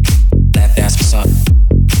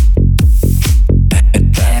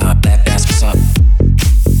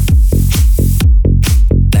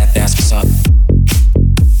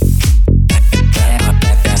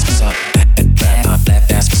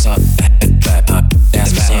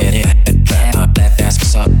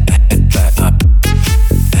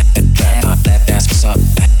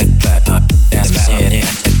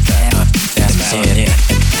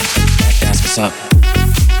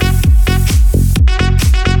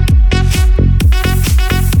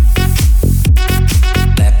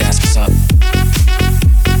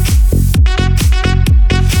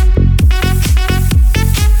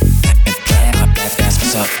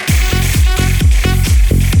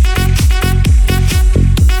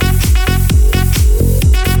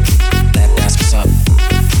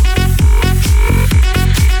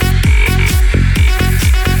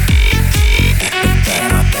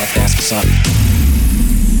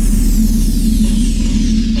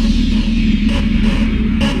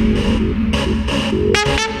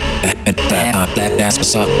 That's what's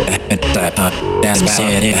up. That's what's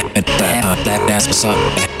up. That's what's up. That's what's up. That's what's up.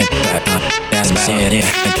 That's what's it.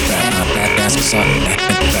 That's what's up. That's what's up.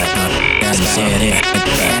 That's what's it. That's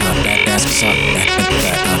what's it. That's what's up. That's what's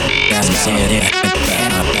up. That's what's it.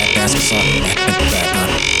 That's what's up. That's what's it. That's what's up.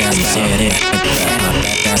 That's what's it. That's what's up. That's what's it.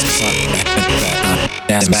 That's what's up. That's what's it. That's what's up.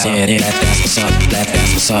 That's what's it. That's what's up. That's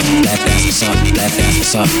what's up. That's what's up. That's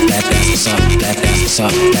what's up. That's what's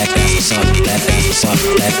up. That's what's up. That's what's up. That's what's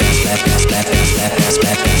up.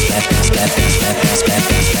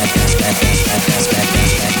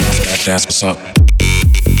 That's what's up.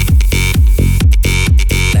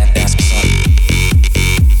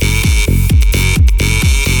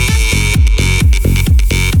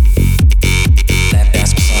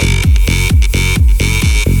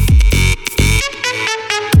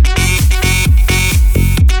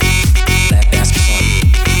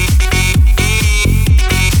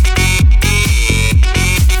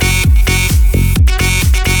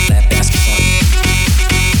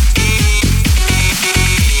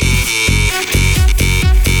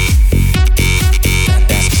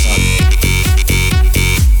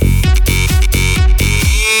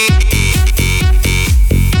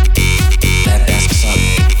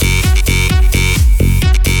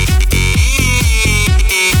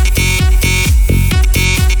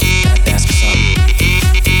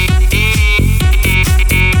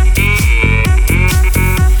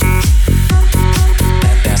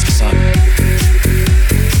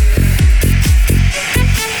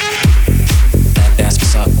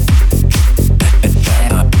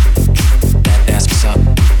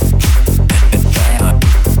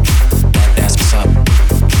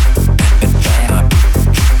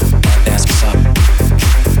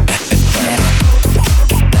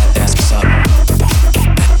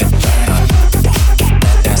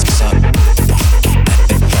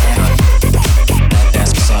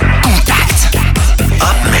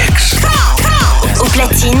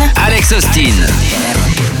 Alex Austin.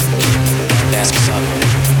 That's what's up.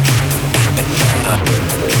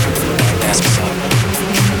 That's what's up. That's what's up.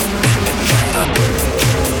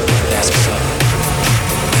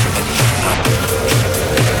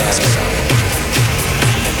 That's what's up.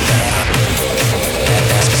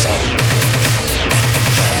 That's what's up.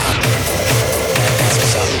 That's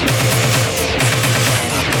what's up.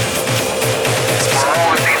 For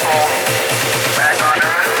all the people back on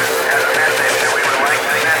Earth, has a message that we would like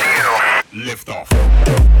to send to you. Lift off.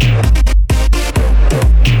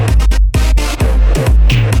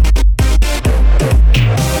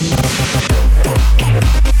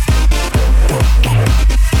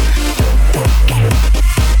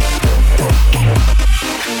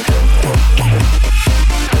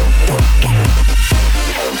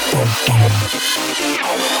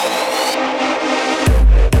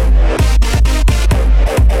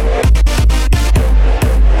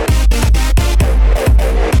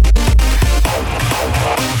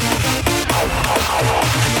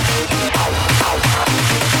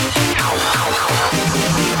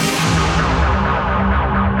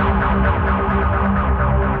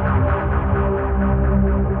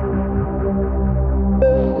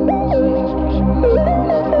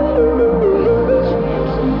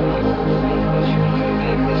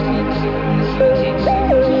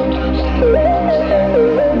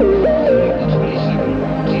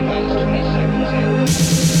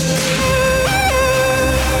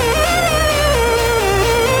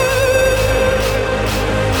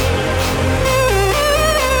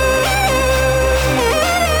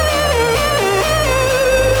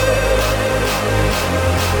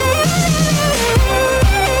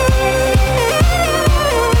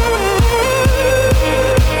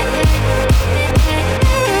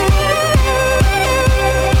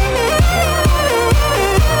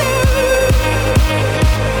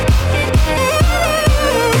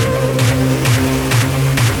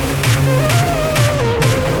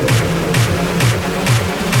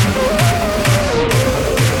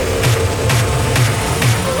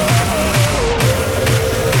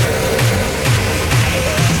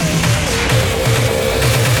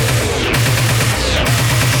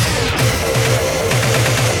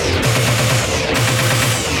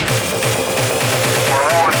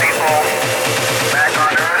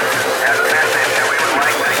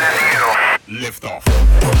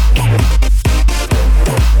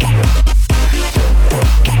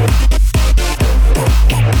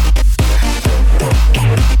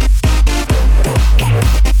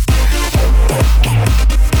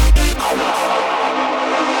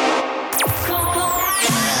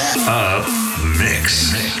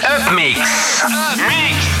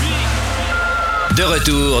 De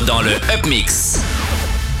retour dans le Up Mix.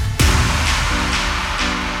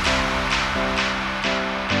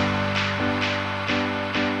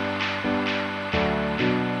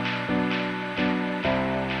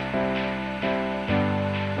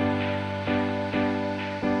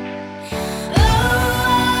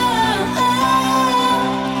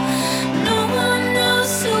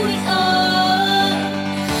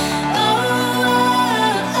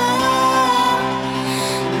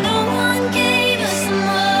 No one gave us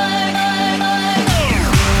more.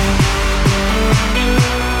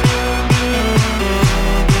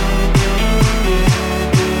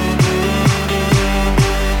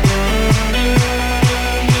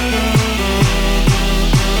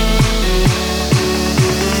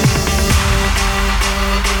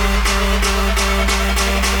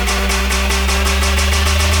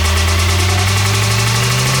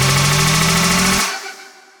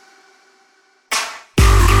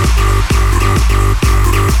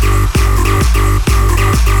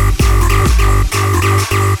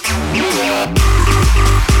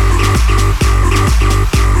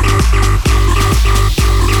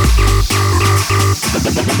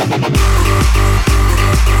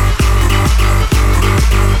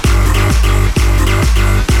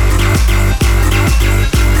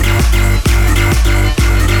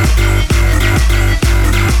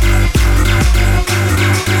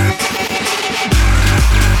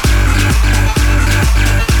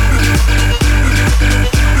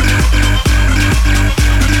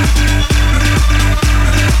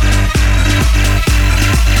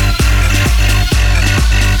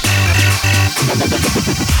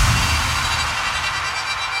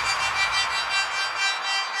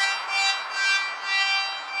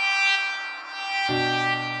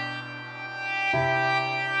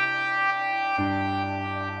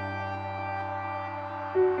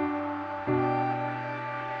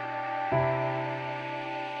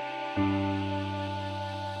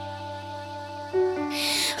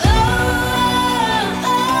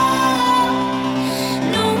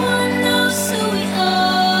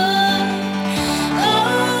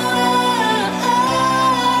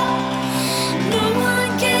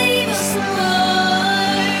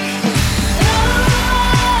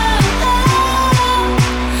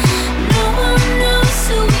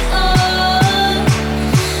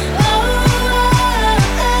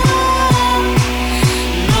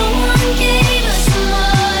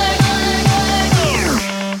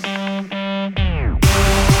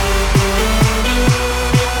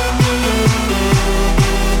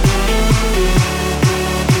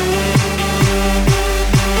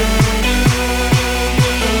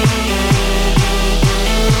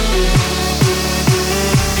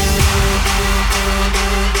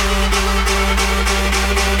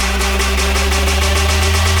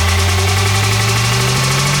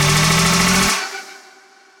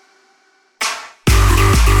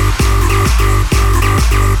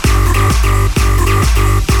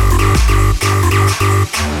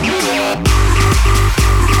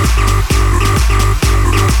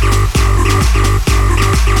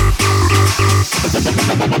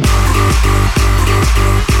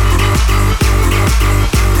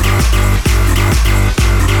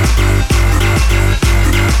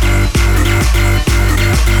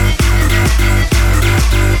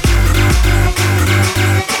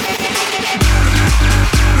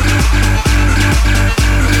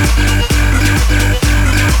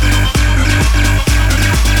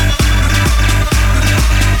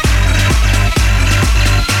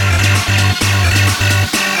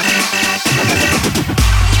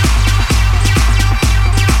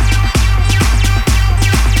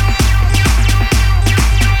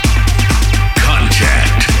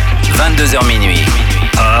 22h minuit.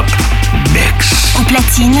 Up Mix. Au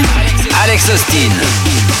platine, Alex Austin.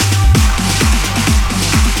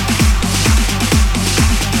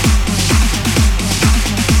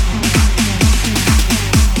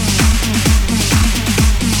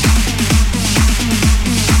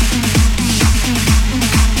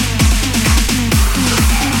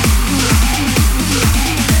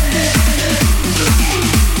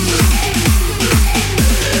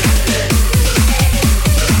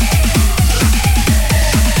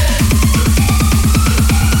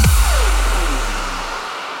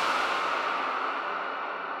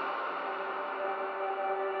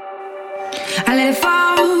 I let it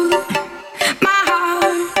fall, my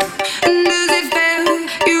heart, and as it fell,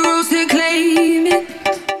 you rose to claim it.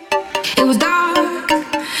 It was dark,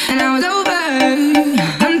 and I was over,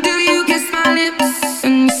 until you kissed my lips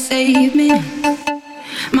and you saved me.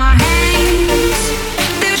 My hands,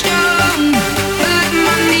 they're strong, but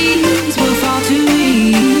my knees will fall too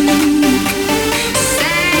weak.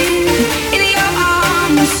 Stand in your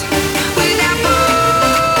arms without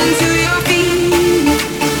falling to your feet.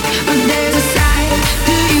 But there's a side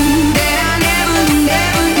to you that I never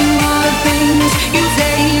knew. All the things you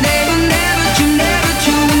say, they were never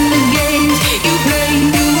true in the games you play.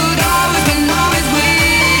 You would always win, always win.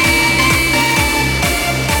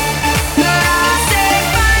 But I set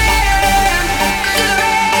fire to the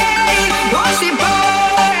rain, watched it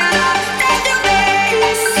pour, and I touched your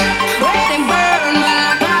face. Where they burn, but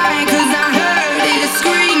I cry 'cause I heard it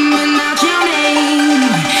screaming out your name.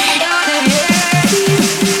 You're the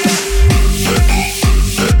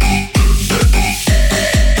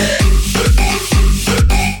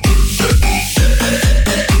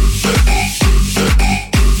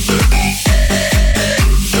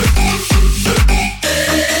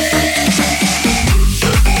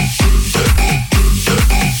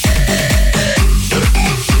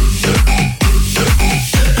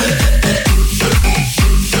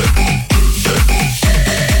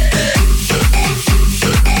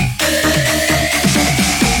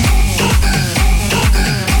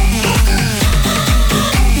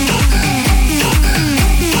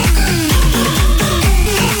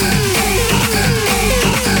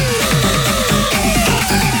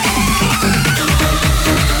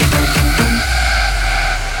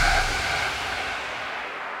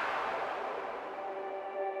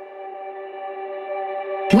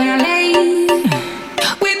when I lay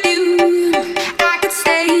with you, I could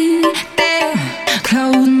stay there,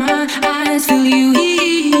 close my eyes, feel you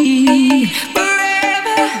here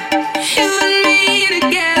forever. You and me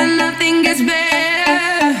together, nothing gets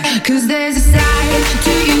better. 'Cause there's a side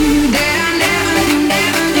to you that I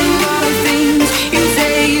never knew. All the things you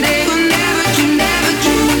say, they were never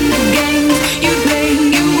true in the games you play.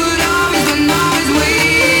 You would always win, always win.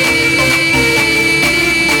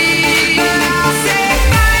 But I'll set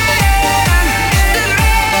fire to the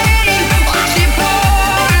rain, watch it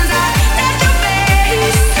pour as I touch your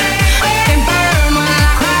face. Where they burn while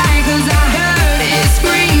I cry 'cause I heard it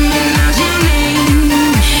screaming out your name.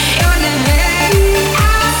 You're the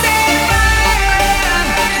I'll set fire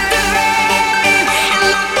to the rain and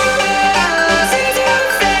lock the words into your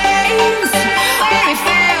face. Where it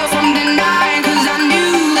fell from denying 'cause I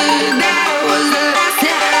knew that was the last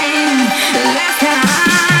time, the last time.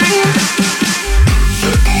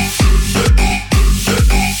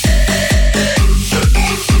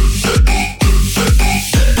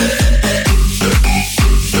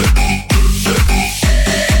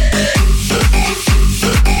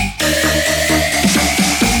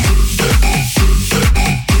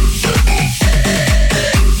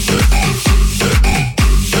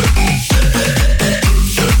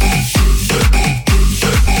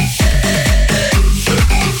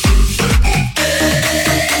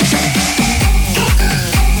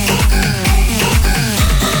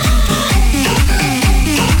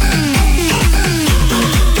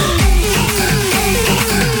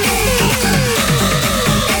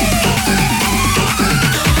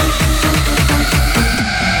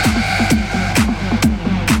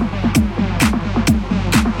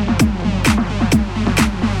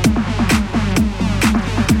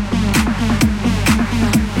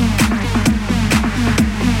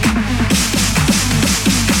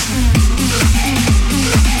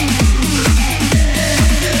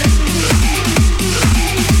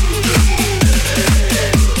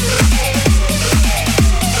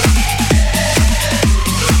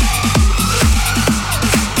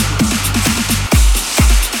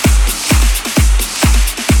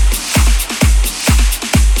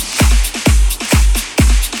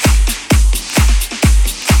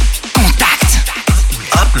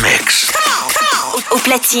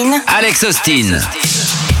 platine, Alex Austin.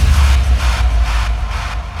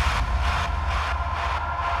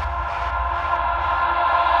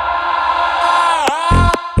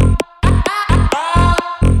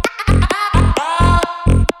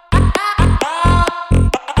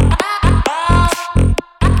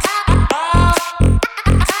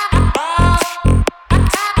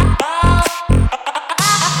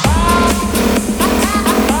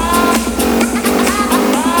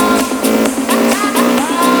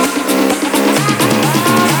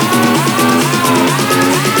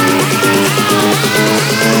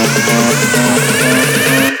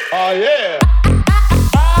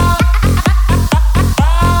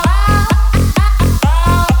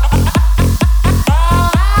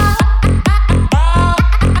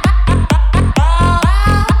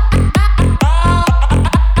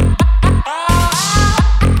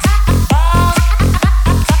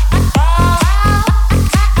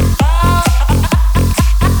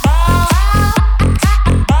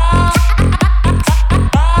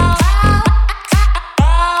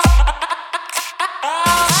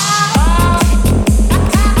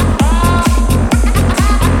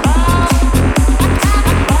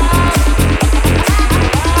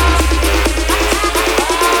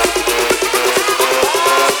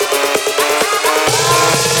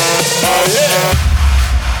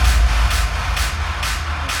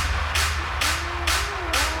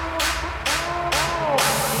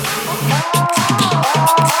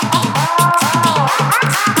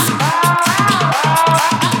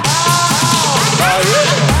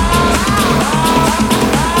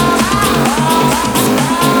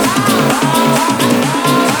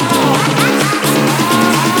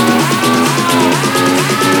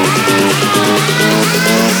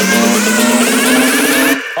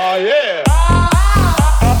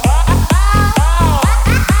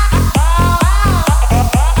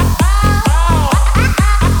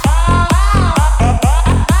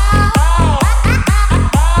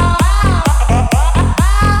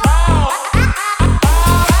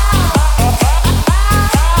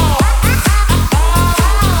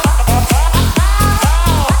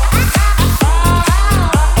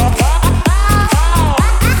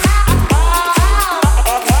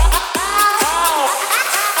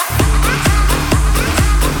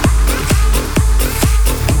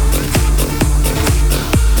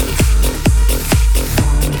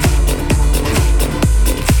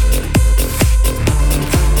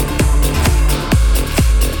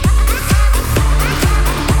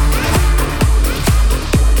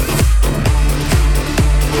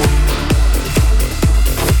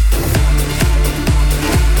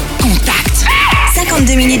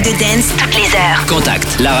 2 minutes de dance toutes les heures.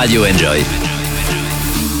 Contact, la radio Enjoy.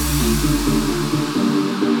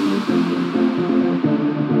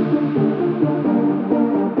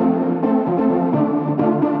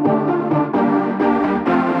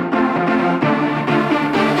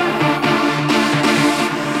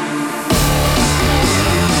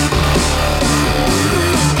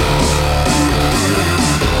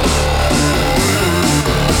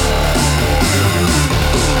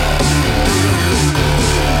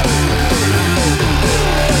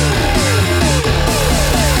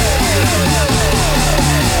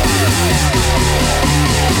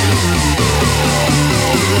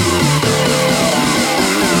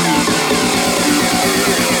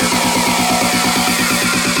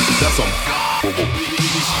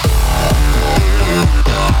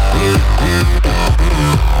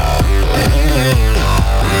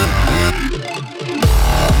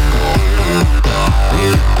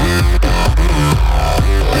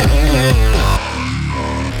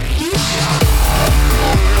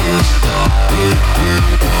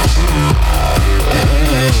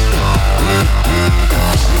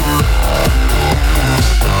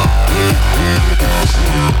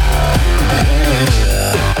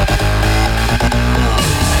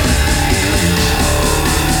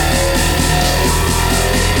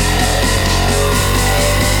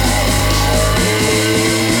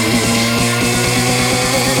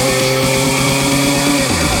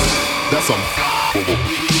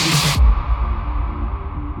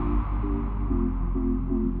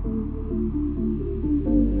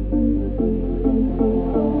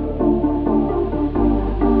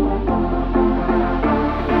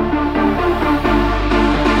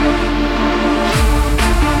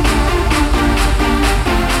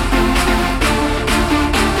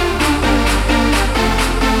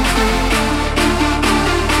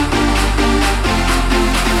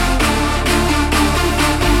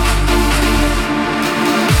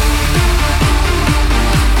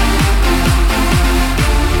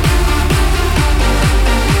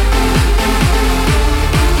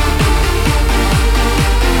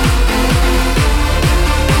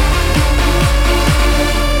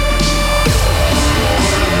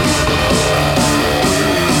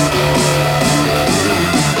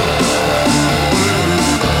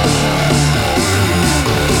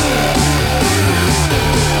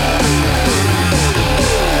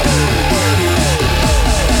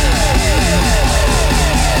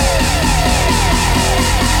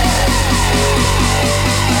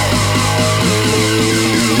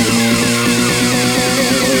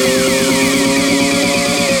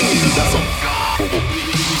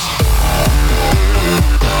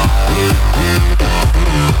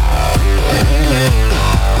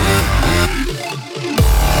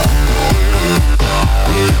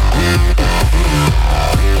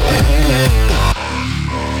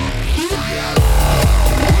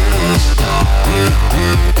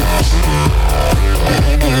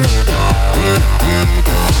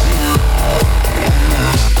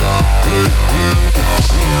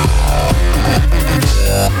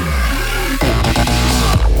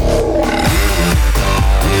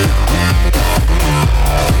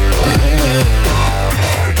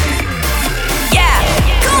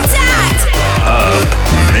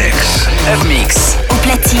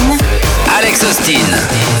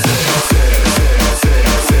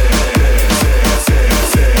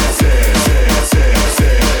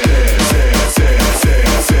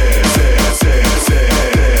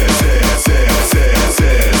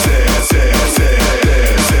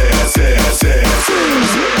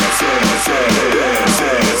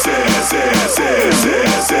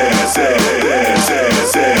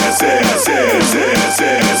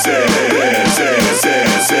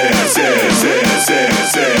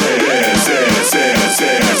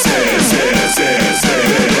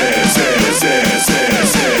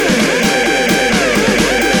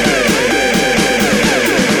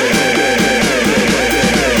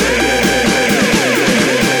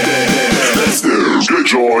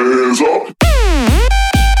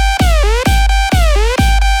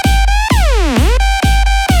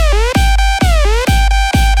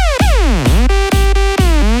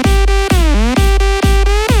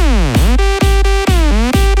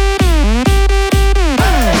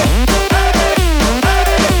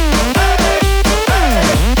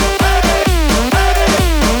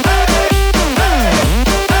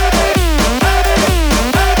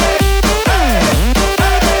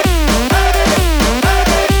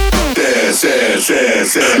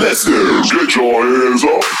 Let's get your hands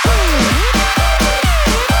up.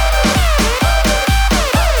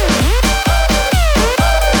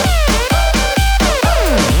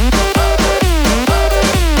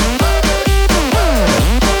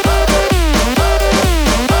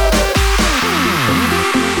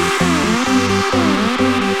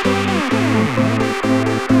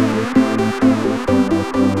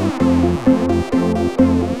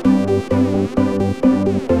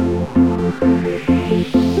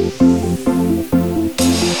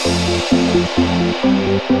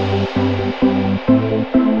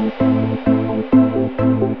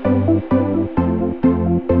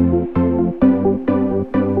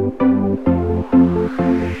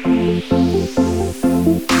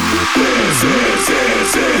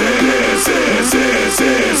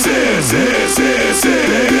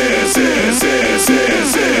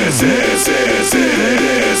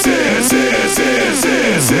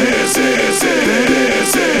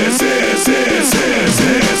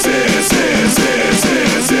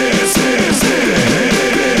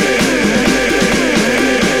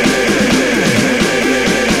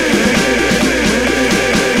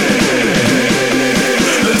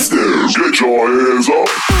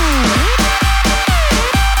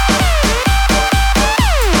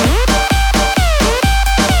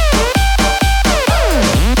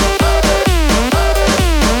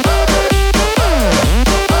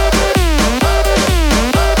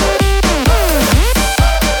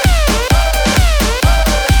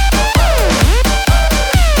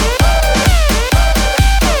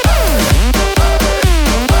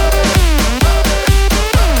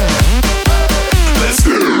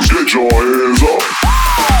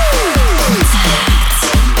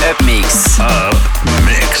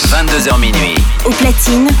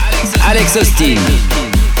 Team.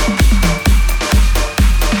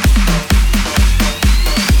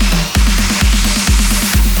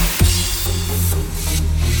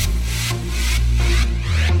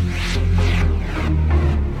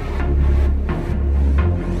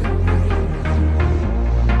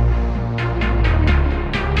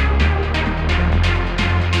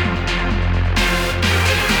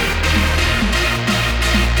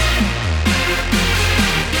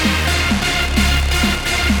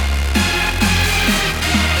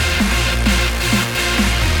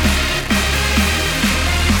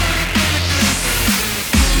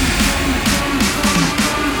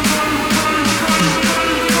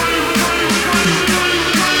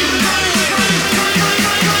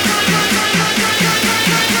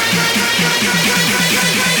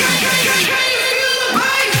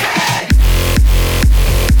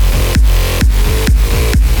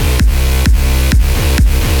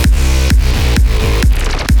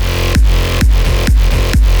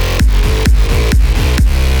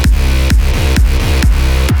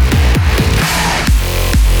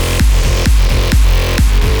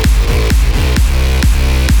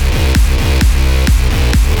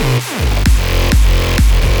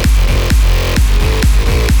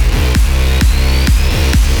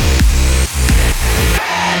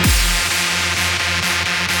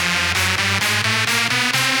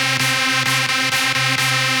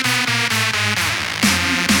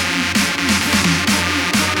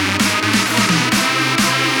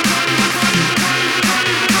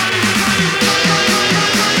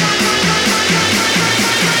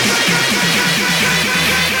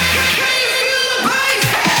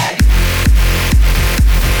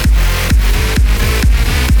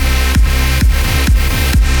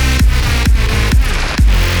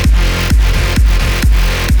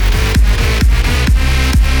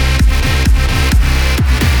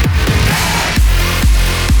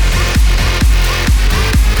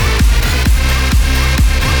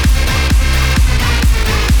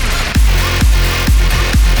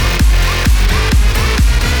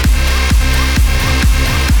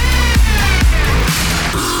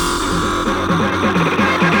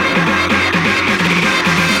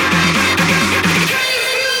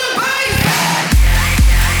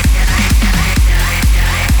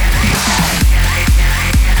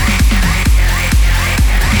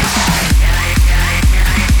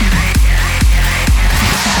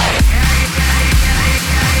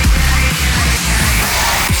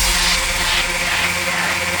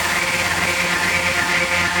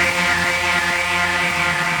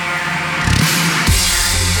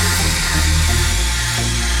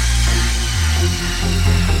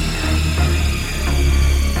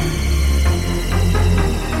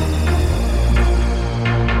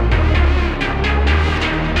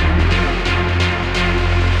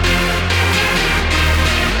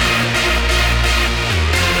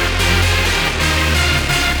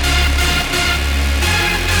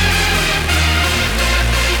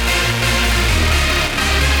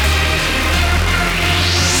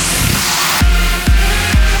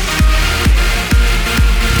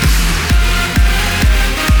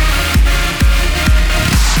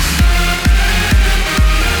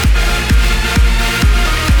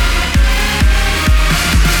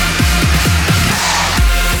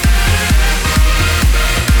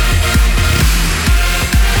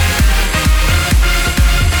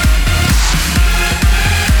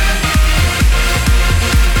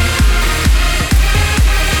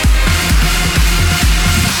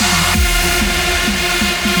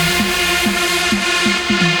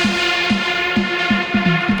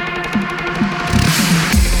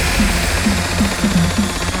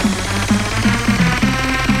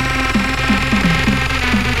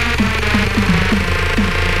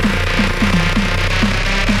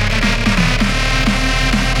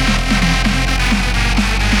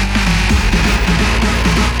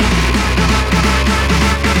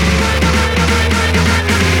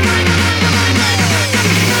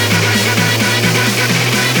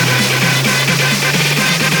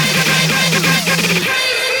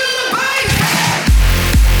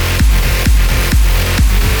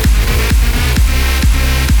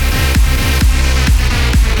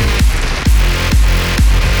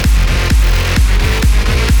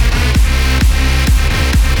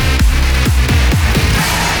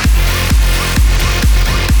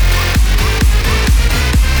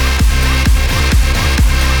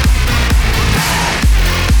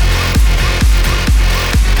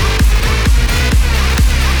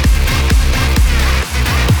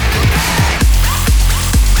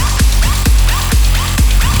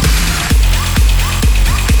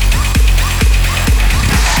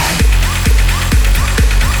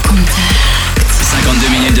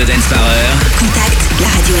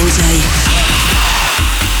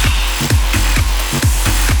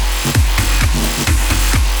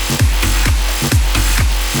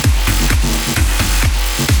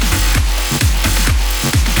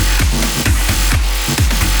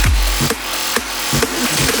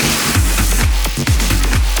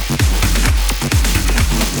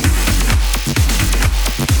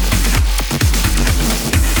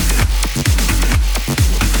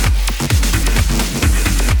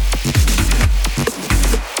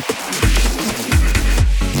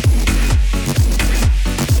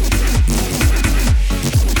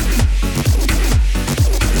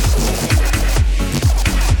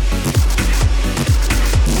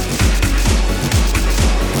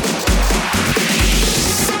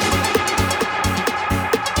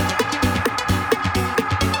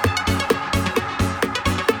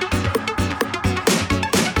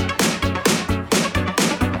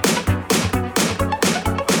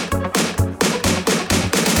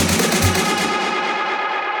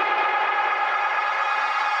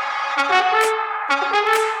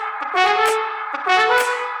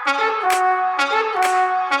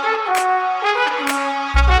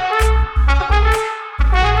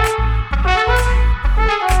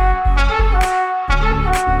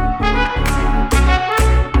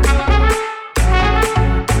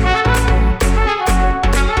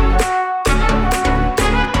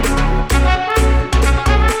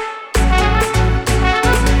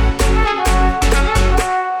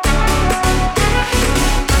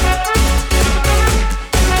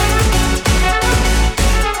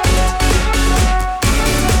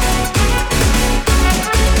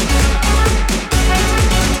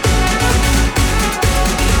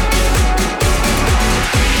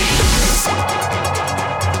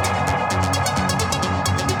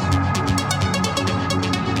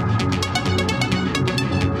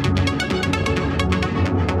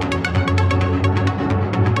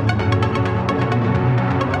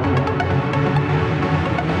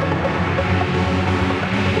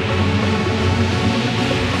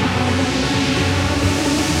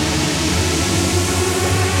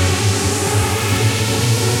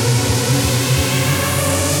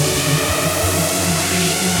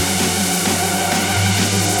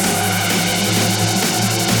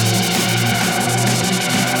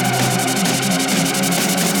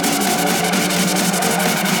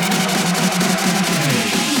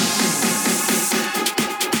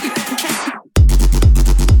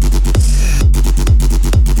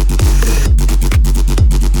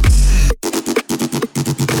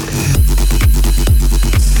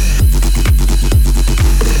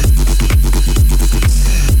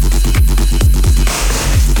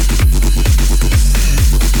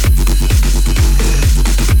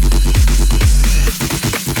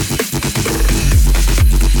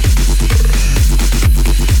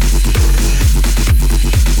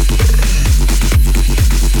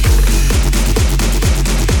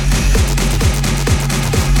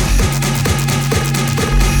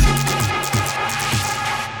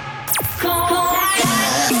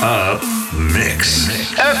 Up Mix.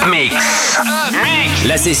 Up Mix.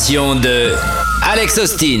 La session de Alex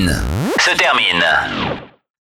Austin se termine.